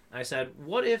it. I said,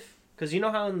 what if... Because you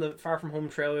know how in the Far From Home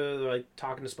trailer, they're like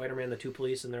talking to Spider-Man, the two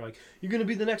police, and they're like, "You're going to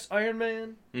be the next Iron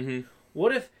Man?" Mm-hmm.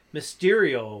 What if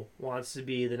Mysterio wants to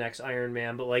be the next Iron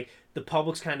Man, but like the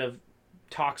public's kind of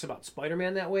talks about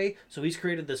Spider-Man that way, so he's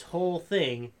created this whole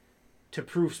thing to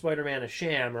prove Spider-Man a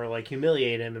sham or like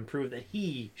humiliate him and prove that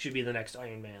he should be the next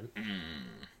Iron Man.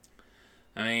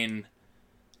 I mean,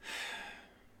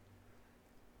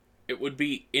 it would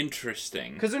be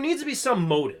interesting. Because there needs to be some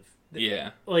motive.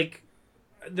 Yeah. Like,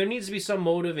 there needs to be some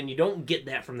motive, and you don't get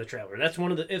that from the trailer. That's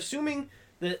one of the... Assuming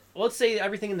that, let's say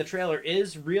everything in the trailer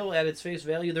is real at its face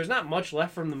value, there's not much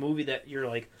left from the movie that you're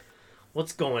like,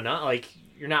 what's going on? Like,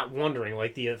 you're not wondering,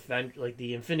 like the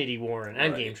Infinity War and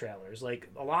Endgame trailers. Like,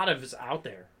 a lot of it's out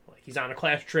there. Like, he's on a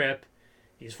class trip.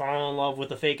 He's fallen in love with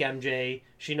the fake MJ.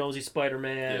 She knows he's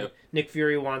Spider-Man. Yep. Nick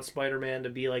Fury wants Spider-Man to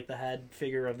be, like, the head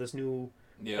figure of this new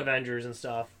Avengers and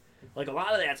stuff. Like, a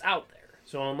lot of that's out there.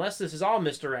 So unless this is all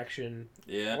misdirection,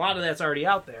 a lot of that's already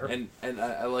out there. And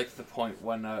I like the point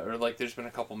when, or like there's been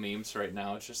a couple memes right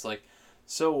now. It's just like,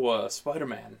 so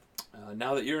Spider-Man,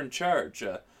 now that you're in charge,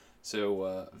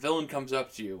 villain comes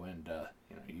up to you and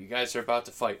you guys are about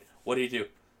to fight. What do?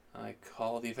 I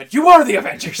call the Avengers. You are the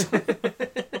Avengers.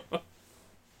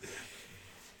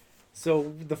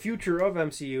 So the future of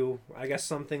MCU, I guess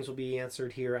some things will be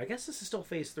answered here. I guess this is still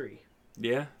Phase 3.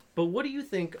 Yeah. But what do you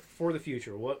think for the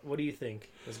future? What do you think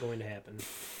is going to happen?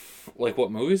 Like what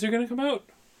movies are going to come out?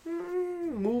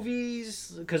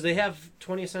 Movies, because they have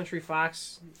 20th Century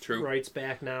Fox rights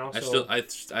back now. I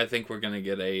think we're going to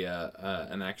get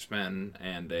an X-Men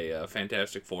and a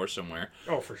Fantastic Four somewhere.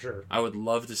 Oh, for sure. I would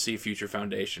love to see Future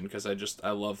Foundation because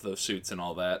I love those suits and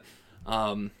all that.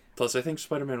 Plus, I think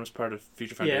Spider-Man was part of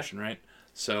Future Foundation, right?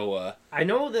 So I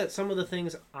know that some of the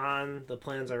things on the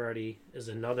plans already is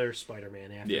another Spider-Man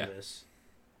after this,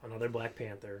 another Black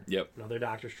Panther, another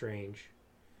Doctor Strange.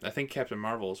 I think Captain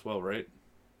Marvel as well, right?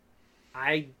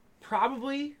 I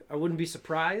wouldn't be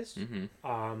surprised.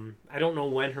 Mm-hmm. I don't know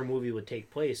when her movie would take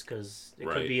place because it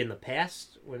could be in the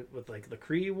past with like the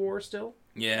Kree War still.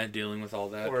 Yeah, dealing with all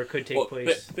that. Or it could take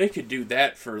place... They could do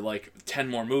that for, 10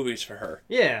 more movies for her.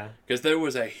 Yeah. Because there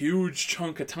was a huge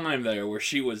chunk of time there where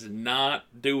she was not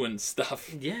doing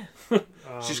stuff. Yeah.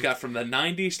 She's got from the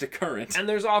 90s to current. And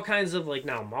there's all kinds of,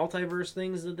 now, multiverse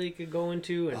things that they could go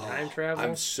into and time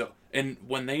travel. And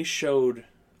when they showed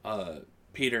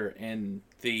Peter in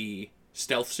the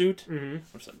stealth suit, I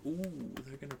was like, ooh,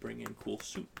 they're going to bring in cool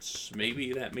suits.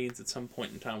 Maybe that means at some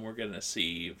point in time we're going to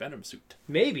see Venom suit.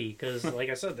 Maybe, because like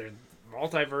I said, there's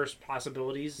multiverse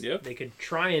possibilities. Yep. They could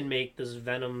try and make this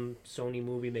Venom Sony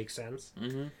movie make sense.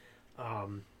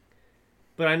 Mm-hmm.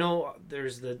 But I know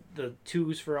there's the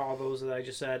twos for all those that I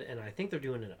just said, and I think they're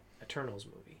doing an Eternals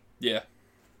movie. Yeah,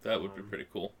 that would be pretty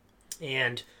cool.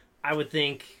 And I would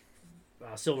think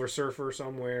Silver Surfer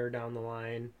somewhere down the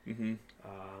line. Mm-hmm.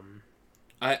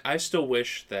 I still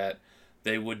wish that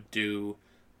they would do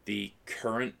the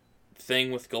current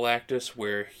thing with Galactus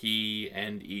where he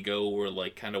and Ego were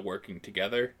kind of working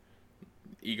together.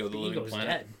 Ego the Living Planet.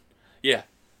 Dead. Yeah.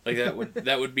 That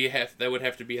would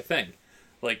have to be a thing.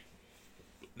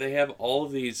 They have all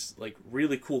of these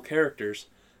really cool characters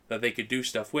that they could do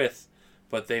stuff with,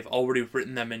 but they've already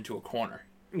written them into a corner.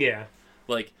 Yeah.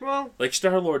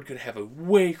 Star-Lord could have a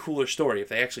way cooler story if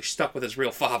they actually stuck with his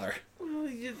real father.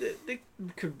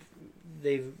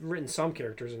 They've written some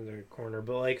characters in their corner,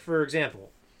 but for example,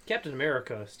 Captain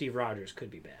America, Steve Rogers could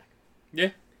be back.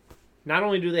 Yeah. Not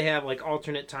only do they have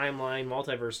alternate timeline,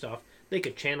 multiverse stuff, they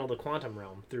could channel the quantum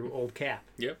realm through old Cap.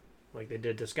 Yep. Like they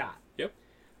did to Scott. Yep.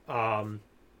 I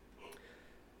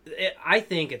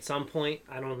think at some point,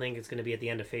 I don't think it's going to be at the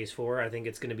end of Phase 4. I think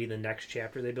it's going to be the next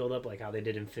chapter they build up, like how they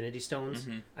did Infinity Stones.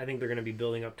 Mm-hmm. I think they're going to be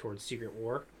building up towards Secret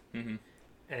War. Mm-hmm.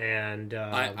 And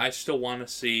I still want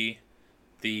to see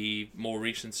the more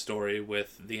recent story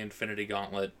with the Infinity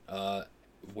Gauntlet,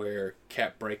 where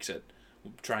Cap breaks it,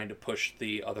 trying to push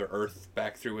the other Earth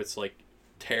back through its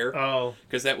tear. Oh,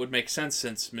 because that would make sense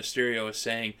since Mysterio is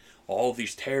saying all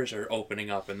these tears are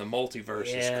opening up and the multiverse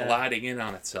is colliding in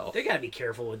on itself. They gotta be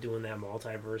careful with doing that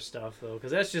multiverse stuff though,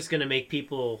 because that's just gonna make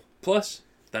people. Plus,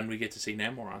 then we get to see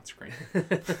Namor on screen.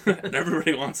 And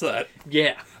everybody wants that.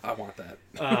 Yeah. I want that.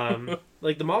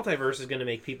 The multiverse is going to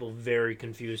make people very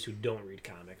confused who don't read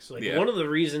comics. One of the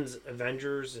reasons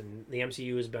Avengers and the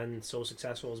MCU has been so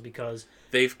successful is because...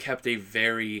 they've kept a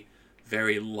very,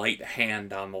 very light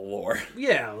hand on the lore.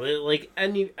 Yeah, like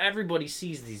everybody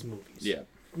sees these movies. Yeah.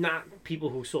 Not people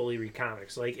who solely read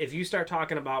comics. Like, if you start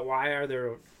talking about why are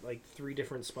there like 3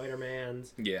 different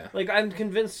Spider-Mans, Yeah. like, I'm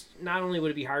convinced not only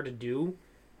would it be hard to do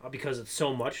because it's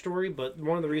so much story, but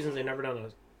one of the reasons they never done a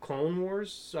Clone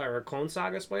Wars or a Clone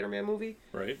Saga Spider-Man movie,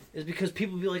 Right. is because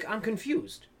people be like, I'm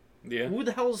confused. Yeah. Who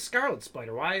the hell is Scarlet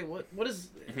Spider? Why? What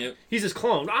is? Yep. He's his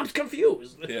clone. I'm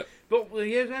confused. Yep. But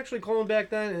he was actually cloned back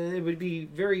then, and it would be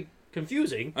very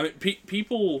confusing. I mean,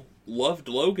 people loved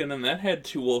Logan, and that had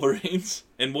 2 Wolverines,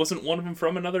 and wasn't one of them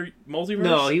from another multiverse?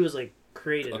 No, he was like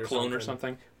created a clone or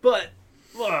something. But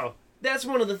well, that's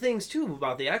one of the things too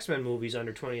about the X-Men movies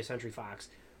under 20th Century Fox.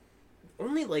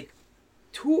 Only like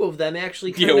 2 of them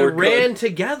actually kind of ran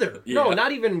together. Yeah. No,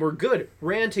 not even were good.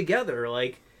 Ran together.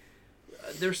 Like,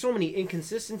 there's so many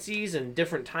inconsistencies and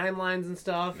different timelines and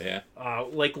stuff. Yeah.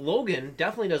 Like Logan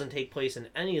definitely doesn't take place in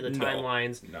any of the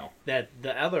timelines No. that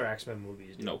the other X-Men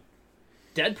movies do. No.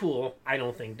 Deadpool, I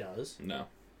don't think does. No.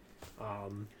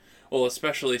 Um, Well,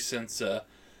 especially since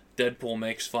Deadpool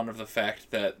makes fun of the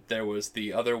fact that there was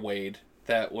the other Wade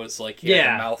that was like he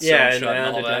had the mouth sewn and shut and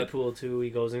all under that. Deadpool 2, he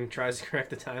goes and tries to correct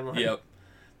the timeline. Yep.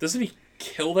 Doesn't he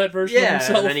kill that version of Yeah,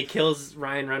 himself? and then he kills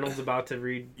Ryan Reynolds about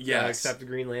to Yes. accept the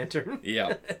Green Lantern.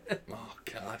 Yeah. Oh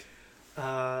God.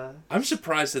 I'm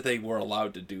surprised that they were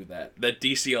allowed to do that. That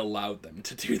DC allowed them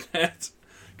to do that.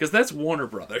 Because that's Warner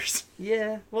Brothers.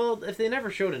 Yeah, well, if they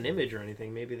never showed an image or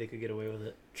anything, maybe they could get away with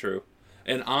it. True.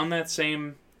 And on that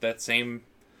same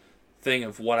thing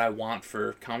of what I want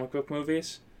for comic book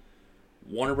movies,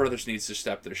 Warner Brothers needs to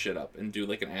step their shit up and do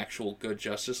like an actual good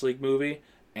Justice League movie.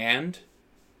 And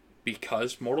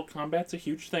because Mortal Kombat's a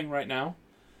huge thing right now,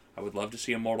 I would love to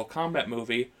see a Mortal Kombat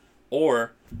movie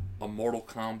or a Mortal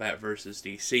Kombat versus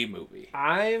DC movie.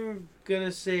 I'm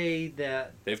gonna say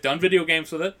that... They've done video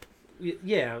games with it.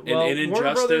 Yeah, well, in Warner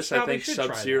Injustice, Brothers I probably think should try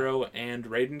that. Sub-Zero and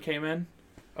Raiden came in.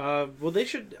 Well, they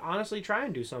should honestly try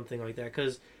and do something like that,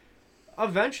 because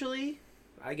eventually,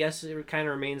 I guess it kind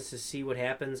of remains to see what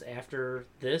happens after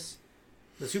this.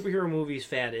 The superhero movies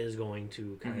fad is going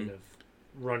to kind of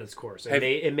run its course.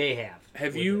 It may have.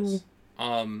 Have you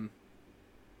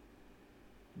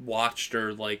watched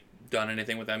or like done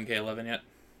anything with MK11 yet?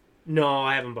 No,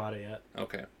 I haven't bought it yet.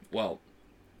 Okay. Well,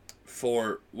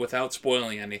 without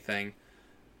spoiling anything,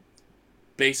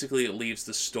 basically it leaves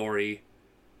the story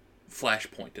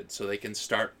flash-pointed, so they can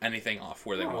start anything off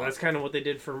where they want. That's kind of what they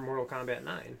did for Mortal Kombat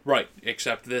 9. Right,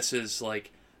 except this is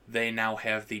like they now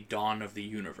have the dawn of the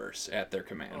universe at their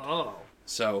command. Oh.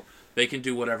 So they can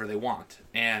do whatever they want.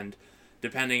 And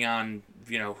depending on,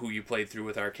 who you played through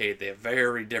with Arcade, they have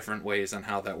very different ways on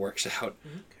how that works out.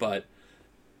 Okay. But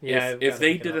yeah, if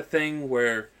they did a thing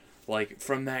where, like,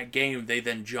 from that game, they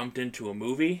then jumped into a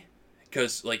movie,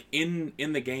 because, like, in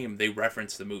the game, they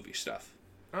reference the movie stuff.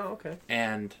 Oh, okay.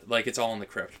 And, like, it's all in the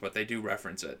crypt, but they do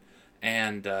reference it.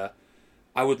 And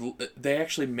they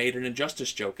actually made an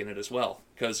Injustice joke in it as well,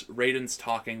 because Raiden's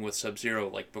talking with Sub-Zero,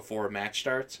 like, before a match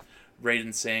starts.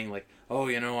 Raiden's saying, like, oh,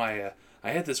 I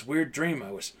had this weird dream.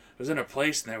 I was in a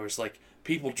place, and there was, like,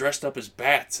 people dressed up as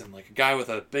bats, and, like, a guy with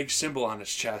a big symbol on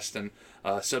his chest, and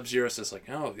Sub-Zero says, like,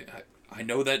 oh, I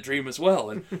know that dream as well.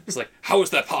 And it's like, how is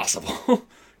that possible?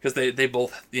 Because they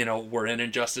both, were in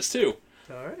Injustice too.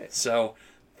 All right. So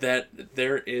that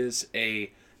there is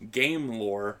a game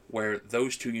lore where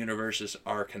those two universes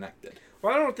are connected.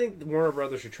 Well, I don't think Warner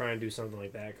Brothers should try and do something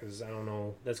like that, because I don't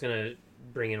know, that's going to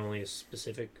bring in only a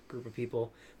specific group of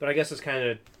people. But I guess it's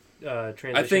kind of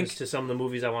transitions to some of the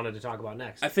movies I wanted to talk about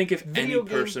next. I think if any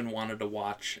person wanted to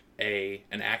watch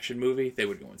an action movie, they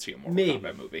would go and see a Mortal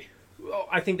Kombat movie. Well,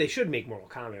 I think they should make Mortal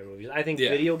Kombat movies. I think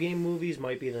video game movies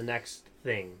might be the next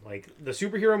thing. Like, the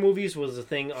superhero movies was a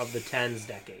thing of the 10s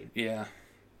decade. Yeah.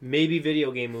 Maybe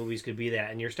video game movies could be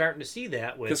that, and you're starting to see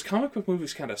that with... Because comic book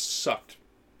movies kind of sucked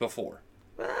before.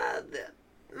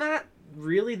 Not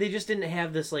really. They just didn't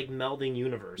have this, like, melding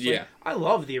universe. Like, yeah. I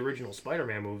love the original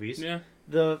Spider-Man movies. Yeah.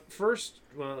 The first...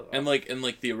 and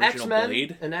the original X-Men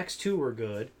Blade. and X2 were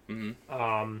good.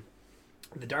 Mm-hmm.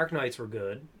 The Dark Knights were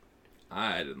good.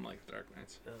 I didn't like the Dark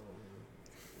Knights.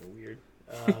 Weird.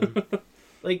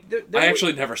 Like I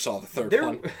actually never saw the third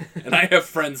one, and I have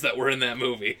friends that were in that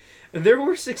movie. There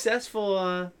were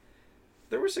successful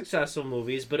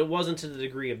movies, but it wasn't to the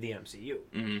degree of the MCU.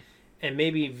 Mm-hmm. And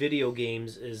maybe video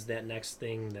games is that next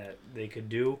thing that they could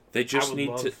do. They just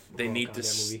need to. They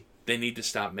need to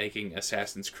stop making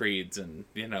Assassin's Creeds and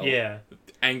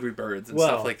Angry Birds and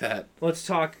stuff like that. Let's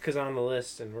talk, because on the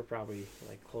list, and we're probably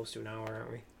like close to an hour,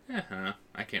 aren't we?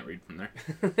 I can't read from there.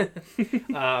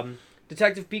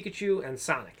 Detective Pikachu and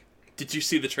Sonic. Did you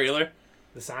see the trailer?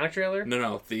 The Sonic trailer?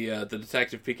 No, the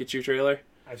Detective Pikachu trailer.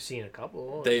 I've seen a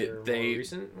couple. They Is there a more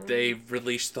recent one? they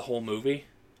released the whole movie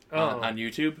Oh. on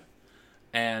YouTube,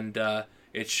 and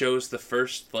it shows the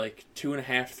first like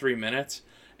 2.5-3 minutes,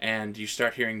 and you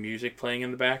start hearing music playing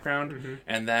in the background, Mhm.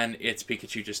 and then it's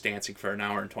Pikachu just dancing for an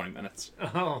hour and 20 minutes.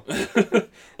 Oh.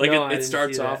 Like No, I it didn't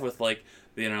starts see off that. with like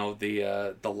the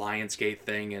Lionsgate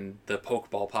thing, and the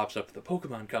Pokeball pops up at the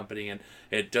Pokemon Company, and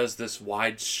it does this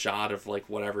wide shot of like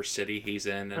whatever city he's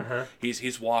in, and Uh-huh.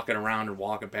 he's walking around and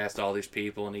walking past all these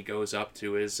people, and he goes up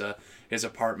to his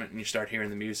apartment, and you start hearing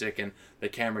the music, and the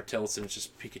camera tilts, and it's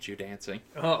just Pikachu dancing.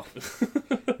 Oh.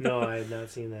 No, I had not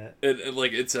seen that.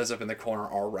 It says up in the corner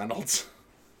R. Reynolds.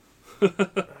 All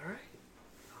right.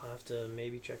 I'll have to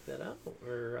maybe check that out.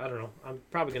 Or, I don't know. I'm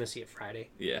probably going to see it Friday.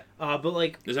 Yeah. But,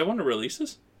 like, Is that one of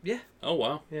releases? Yeah. Oh,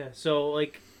 wow. yeah. So,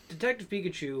 like, Detective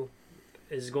Pikachu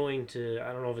is going to,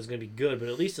 I don't know if it's going to be good, but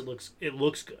at least it looks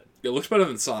good. It looks better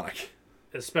than Sonic.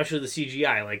 Especially the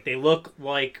CGI. Like, they look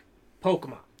like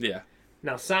Pokemon. Yeah.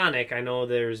 Now, Sonic, I know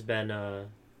there's been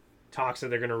talks that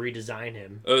they're going to redesign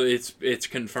him. It's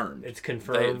confirmed. It's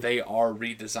confirmed. They are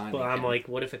redesigning But I'm him. like,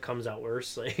 what if it comes out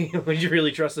worse? Like, would you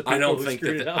really trust the people I don't who think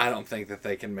screwed that it up? I don't think that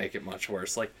they can make it much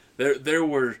worse. Like there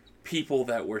were people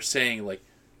that were saying like,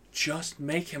 just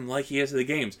make him like he is in the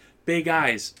games, big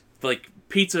eyes, like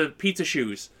pizza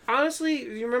shoes. Honestly,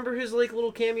 you remember his like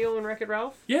little cameo in Wreck-It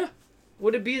Ralph? Yeah,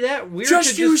 Would it be that weird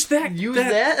just to use that. use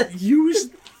that?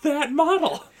 Use that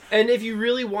model. And if you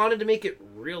really wanted to make it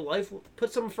real life,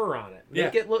 put some fur on it.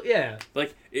 Make it look, yeah.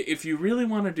 Like if you really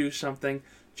want to do something,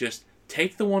 just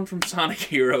take the one from Sonic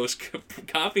Heroes,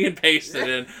 copy and paste it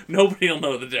in. Nobody will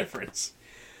know the difference.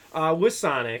 With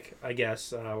Sonic, I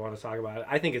guess I want to talk about it.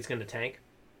 I think it's going to tank,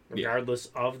 regardless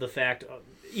of the fact.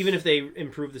 Even if they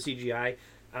improve the CGI,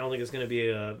 I don't think it's going to be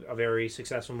a very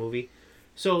successful movie.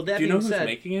 So that Do you know being who's said,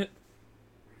 making it?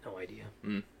 no idea.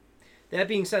 Mm. That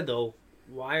being said, though,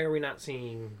 why are we not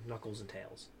seeing Knuckles and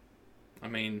Tails? I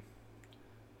mean,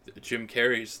 Jim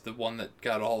Carrey's the one that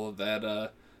got all of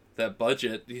that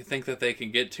budget. Do you think that they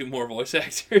can get 2 more voice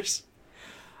actors?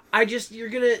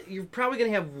 You're probably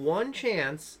gonna have one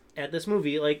chance at this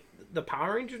movie, like the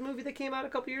Power Rangers movie that came out a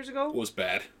couple years ago. Was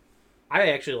bad. I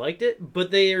actually liked it,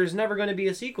 but there's never going to be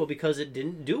a sequel because it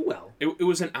didn't do well. It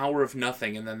was an hour of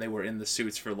nothing, and then they were in the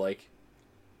suits for like,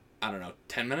 I don't know,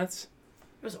 10 minutes?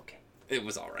 It was okay. It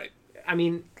was alright. I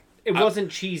mean, it wasn't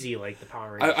cheesy like the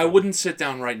Power Rangers. I wouldn't sit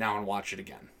down right now and watch it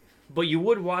again. But you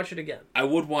would watch it again. I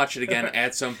would watch it again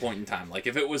at some point in time. Like,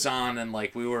 if it was on and,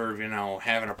 like, we were,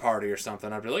 having a party or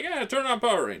something, I'd be like, yeah, turn on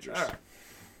Power Rangers. All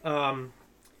right.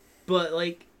 But,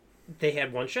 like, they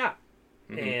had one shot.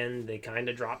 Mm-hmm. And they kind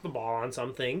of dropped the ball on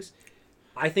some things.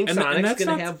 I think And Sonic's that's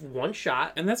going not- to have one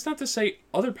shot. And that's not to say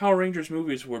other Power Rangers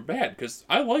movies were bad, because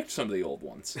I liked some of the old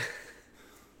ones.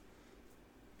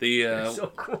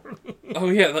 So corny. Oh,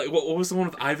 yeah, like, what was the one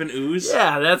with Ivan Ooze?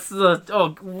 Yeah, that's the...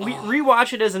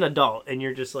 rewatch it as an adult, and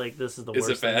you're just like, this is the Is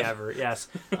worst it bad? thing ever. Yes.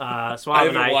 Suave I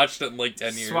and haven't watched it in like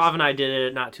 10 years. Suave and I did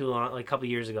it not too long, like a couple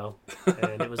years ago,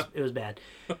 and it was bad.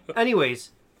 Anyways,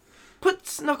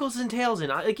 put Knuckles and Tails in.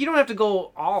 Like, you don't have to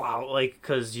go all out, like,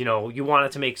 because you want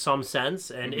it to make some sense.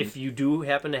 And if you do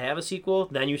happen to have a sequel,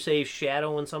 then you save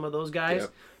Shadow and some of those guys.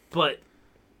 Yep. But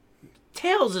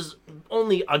Tails is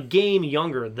only a game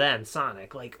younger than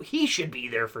Sonic. Like, he should be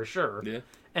there for sure. Yeah.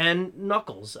 And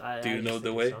Knuckles. Do you I know just the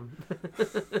think way?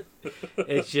 some.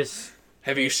 It's just.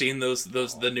 Have you seen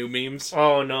the new memes?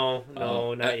 Oh no,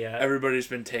 not yet. Everybody's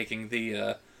been taking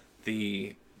the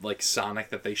like Sonic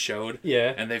that they showed,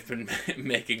 Yeah. and they've been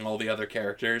making all the other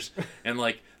characters, and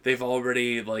like they've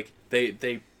already like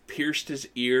they pierced his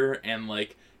ear and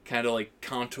like kind of like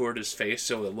contoured his face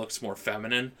so it looks more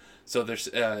feminine. So there's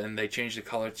and they changed the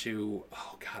color to,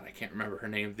 oh god, I can't remember her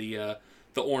name, the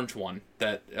orange one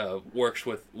that works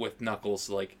with Knuckles,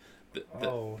 like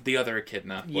the other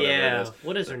echidna, whatever it is.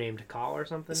 What is her name? Takal or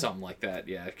something? Something like that,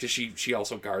 yeah. Because she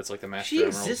also guards like the Master She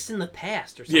Emerald. exists in the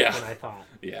past or something, Yeah. I thought.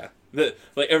 Yeah.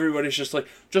 Like everybody's just like,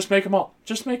 just make them all.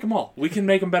 Just make them all. We can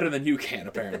make them better than you can,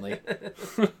 apparently.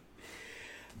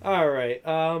 All right.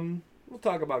 We'll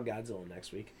talk about Godzilla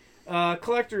next week.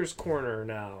 Collector's Corner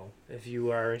now. If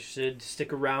you are interested,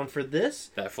 stick around for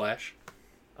this. That Flash.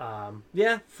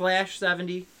 Yeah, Flash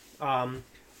 70.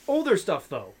 Older stuff,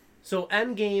 though. So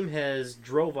Endgame has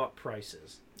drove up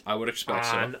prices I would expect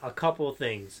on so. a couple of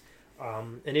things.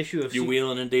 An issue of... You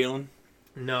wheeling and dealing?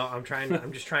 No, I'm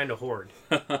just trying to hoard.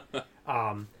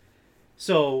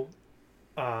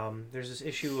 There's this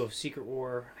issue of Secret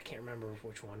War. I can't remember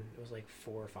which one. It was like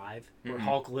 4 or 5, where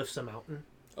Hulk lifts a mountain,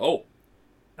 Oh.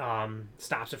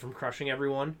 stops it from crushing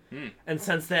everyone. And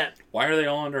since that, Why are they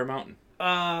all under a mountain?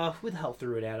 Who the hell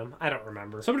threw it at him? I don't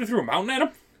remember. Somebody threw a mountain at him?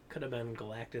 Could have been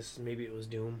Galactus. Maybe it was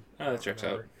Doom. Oh, that checks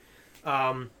out.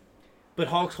 But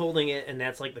Hulk's holding it, and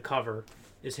that's like the cover,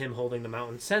 is him holding the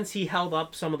mountain. Since he held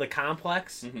up some of the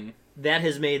complex, that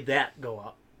has made that go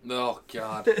up. Oh,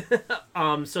 God.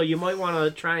 So you might want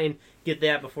to try and get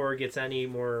that before it gets any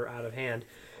more out of hand.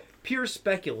 Pure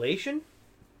speculation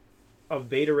of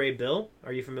Beta Ray Bill.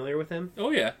 Are you familiar with him?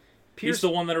 Oh, yeah. He's the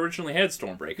one that originally had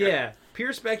Stormbreaker. Yeah.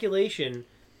 Pure speculation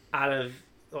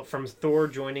from Thor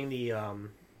joining the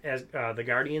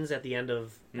Guardians at the end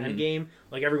of Endgame.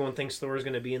 Like, everyone thinks Thor is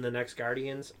going to be in the next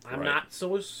Guardians. I'm not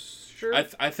so sure.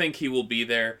 I think he will be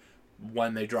there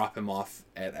when they drop him off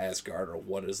at Asgard, or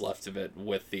what is left of it,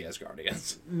 with the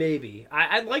Asgardians. Maybe.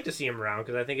 I'd like to see him around,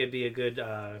 because I think it'd be a good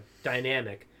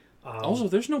dynamic. Also,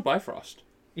 there's no Bifrost.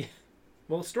 Yeah.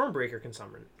 Well, Stormbreaker can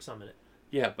summon it.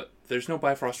 Yeah, but there's no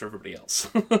Bifrost for everybody else.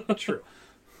 True.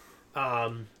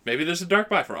 Maybe there's a Dark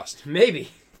Bifrost. Maybe.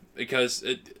 Because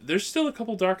there's still a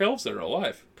couple Dark Elves that are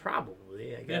alive.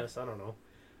 Probably, I guess. Yeah. I don't know.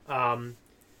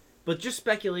 But just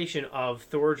speculation of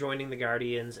Thor joining the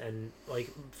Guardians, and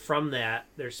like from that,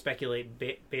 there's speculate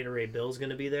Beta Ray Bill's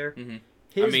going to be there.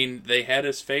 I mean, they had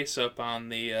his face up on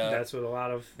the... that's what a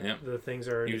lot of the things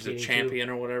are. He was a champion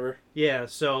or whatever. Yeah,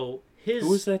 so his... Who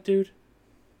was that dude?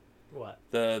 What?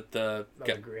 The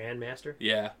Grandmaster?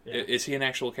 Yeah. Is he an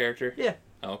actual character? Yeah.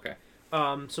 Oh, okay.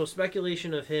 So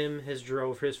speculation of him has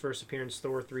drove his first appearance,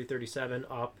 Thor 337,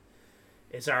 up.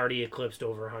 It's already eclipsed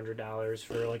over $100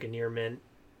 for like a near mint.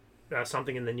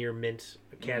 Something in the near mint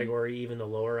category, even the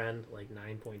lower end, like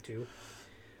 9.2.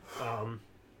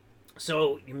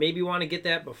 So you maybe want to get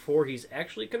that before he's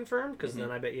actually confirmed, because then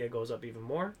I bet you it goes up even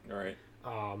more. All right.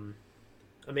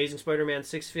 Amazing Spider-Man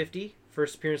 650,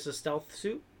 first appearance of Stealth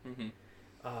Suit.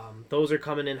 Those are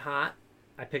coming in hot.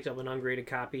 I picked up an ungraded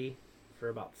copy for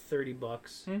about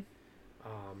 $30.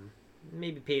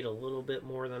 Maybe paid a little bit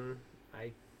more than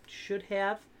I should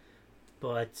have,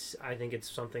 but I think it's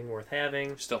something worth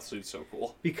having. Stealth Suit's so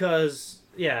cool. Because,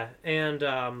 yeah, and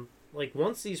like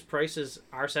once these prices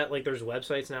are set, like there's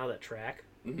websites now that track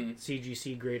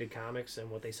CGC graded comics and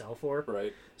what they sell for.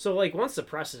 Right. So like once the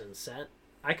precedent's set,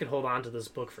 I could hold on to this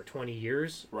book for 20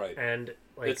 years. Right. And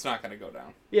like it's not going to go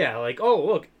down. Yeah, like, oh,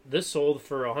 look, this sold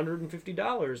for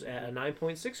 $150 at a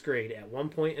 9.6 grade at one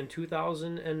point in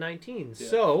 2019. Yeah.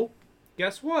 So,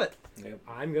 guess what? Yep.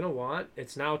 I'm going to want,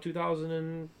 it's now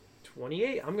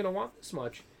 2028, I'm going to want this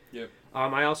much. Yep.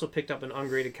 I also picked up an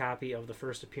ungraded copy of the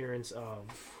first appearance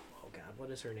of, oh God,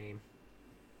 what is her name?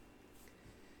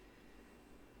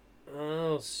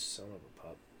 Oh, son of a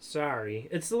pup. Sorry.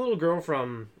 It's the little girl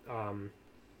from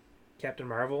Captain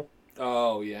Marvel.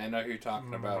 Oh, yeah, I know who you're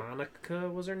talking about. Monica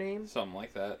was her name? Something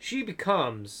like that. She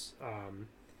becomes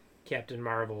Captain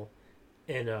Marvel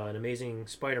in an Amazing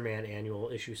Spider-Man annual,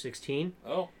 issue 16.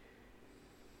 Oh.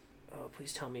 Oh,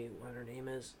 please tell me what her name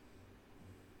is.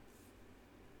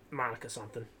 Monica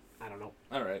something. I don't know.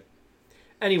 All right.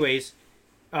 Anyways,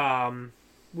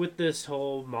 with this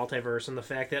whole multiverse and the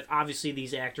fact that obviously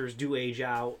these actors do age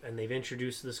out and they've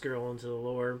introduced this girl into the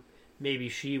lore, maybe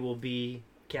she will be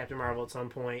Captain Marvel at some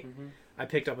point. I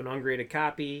picked up an ungraded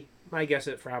copy. My guess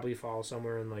it probably falls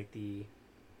somewhere in like the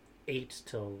 8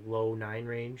 to low 9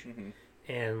 range.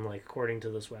 And like according to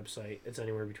this website, it's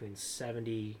anywhere between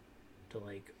 70 to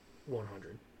like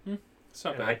 100. It's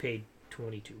not and bad. I paid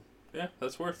 22. Yeah,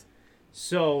 that's worth.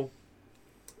 So,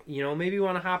 you know, maybe you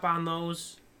want to hop on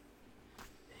those.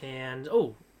 And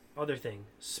other thing,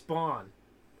 Spawn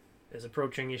is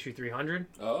approaching issue 300.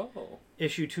 Oh.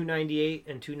 Issue 298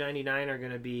 and 299 are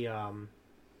going to be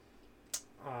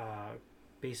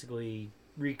basically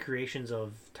recreations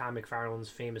of Tom McFarlane's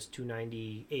famous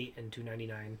 298 and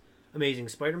 299 Amazing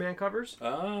Spider-Man covers.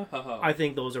 I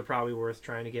think those are probably worth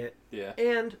trying to get. Yeah.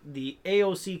 And the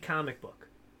AOC comic book.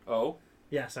 Oh.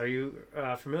 Yes, are you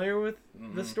familiar with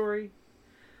the story?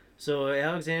 So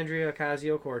Alexandria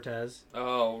Ocasio-Cortez.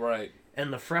 Oh, right.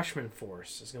 And the Freshman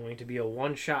Force is going to be a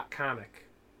one-shot comic.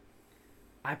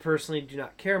 I personally do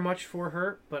not care much for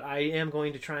her, but I am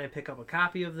going to try and pick up a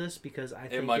copy of this because I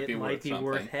think it might be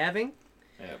worth having.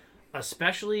 Yep.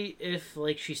 Especially if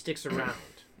like she sticks around.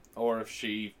 Or if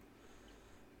she,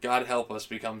 God help us,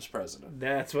 becomes president.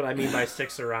 That's what I mean by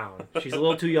sticks around. She's a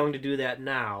little too young to do that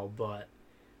now, but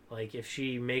like if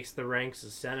she makes the ranks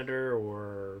as senator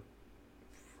or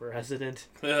president,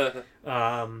 I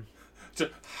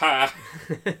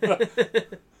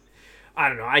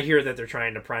don't know. I hear that they're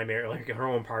trying to primary, like her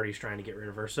own party's trying to get rid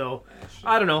of her. So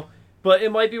I don't know, but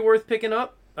it might be worth picking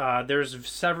up. There's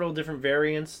several different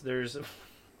variants. There's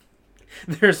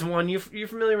one. You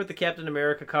familiar with the Captain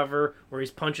America cover where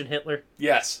he's punching Hitler?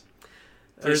 Yes.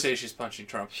 Please say she's punching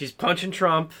Trump. She's punching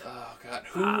Trump. Oh, God.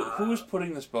 Who's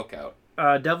putting this book out?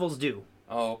 Devil's Due.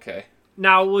 Oh, okay.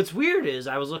 Now, what's weird is,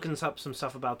 I was looking up some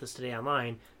stuff about this today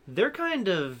online. They're kind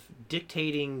of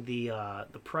dictating the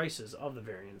prices of the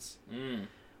variants,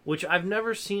 which I've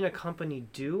never seen a company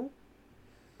do.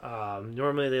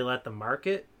 Normally, they let the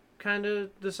market kind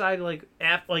of decide. Like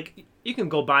you can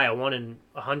go buy a 1 in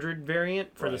 100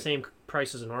 variant for the same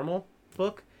price as a normal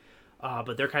book,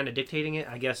 but they're kind of dictating it.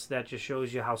 I guess that just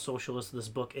shows you how socialist this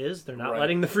book is. They're not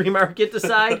letting the free market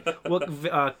decide what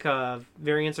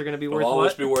variants are going to be worth. It'll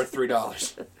always be worth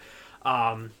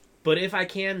 $3. But if I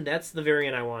can, that's the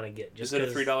variant I want to get. Is it a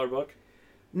 $3 book?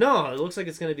 No, it looks like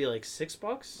it's going to be like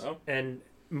 $6. Oh. And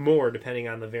more depending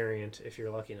on the variant if you're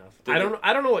lucky enough. I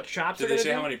don't know what shops are going to do. Did they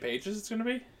say how many pages it's going to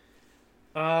be?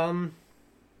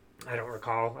 I don't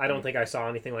recall. I don't think I saw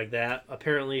anything like that.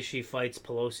 Apparently she fights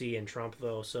Pelosi and Trump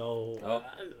though, so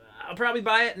I'll probably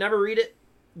buy it, never read it,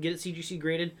 get it CGC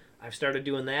graded. I've started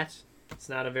doing that. It's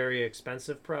not a very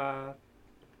expensive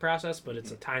process, but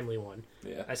it's a timely one.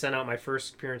 Yeah. I sent out my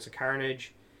first appearance of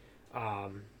Carnage,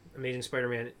 Amazing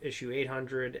Spider-Man issue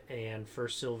 800, and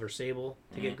first Silver Sable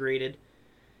to get graded.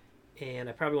 And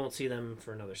I probably won't see them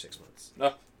for another 6 months.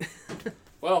 Oh.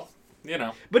 Well, you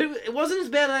know. But it wasn't as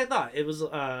bad as I thought. It was.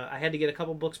 I had to get a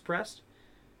couple books pressed.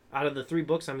 Out of the 3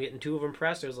 books, I'm getting 2 of them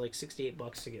pressed. It was like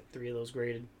 $68 to get 3 of those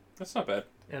graded. That's not bad.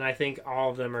 And I think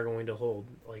all of them are going to hold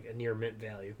like a near mint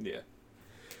value. Yeah.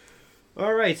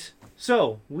 All right.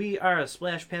 So we are a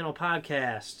Splash Panel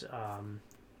podcast.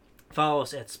 Follow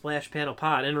us at Splash Panel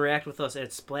Pod. Interact with us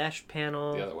at Splash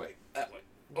Panel. The other way. That way.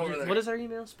 Over there. What is our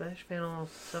email?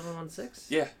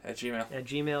 SplashPanel716? Yeah, at Gmail. At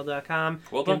gmail.com.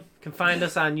 Well done. Can find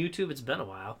us on YouTube. It's been a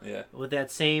while. Yeah. With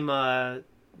that same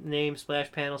name, Splash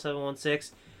Panel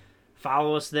 716.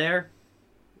 Follow us there.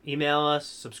 Email us.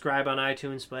 Subscribe on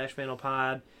iTunes, Splash Panel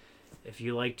Pod. If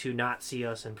you like to not see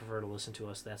us and prefer to listen to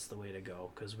us, that's the way to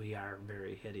go, because we are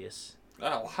very hideous.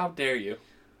 Oh, how dare you?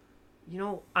 You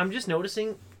know, I'm just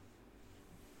noticing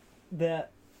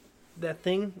that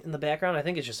thing in the background. I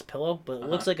think it's just a pillow, but it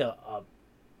looks like a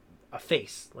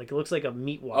face. Like, it looks like a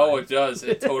meat wad. Oh, it does.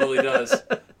 It totally does.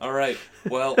 All right.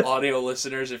 Well, audio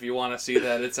listeners, if you want to see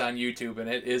that, it's on YouTube, and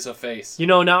it is a face. You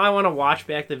know, now I want to watch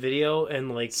back the video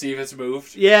and, like... See if it's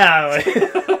moved? Yeah.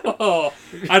 Oh,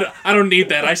 I don't need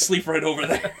that. I sleep right over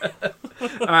there.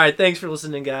 All right. Thanks for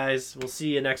listening, guys. We'll see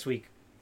you next week.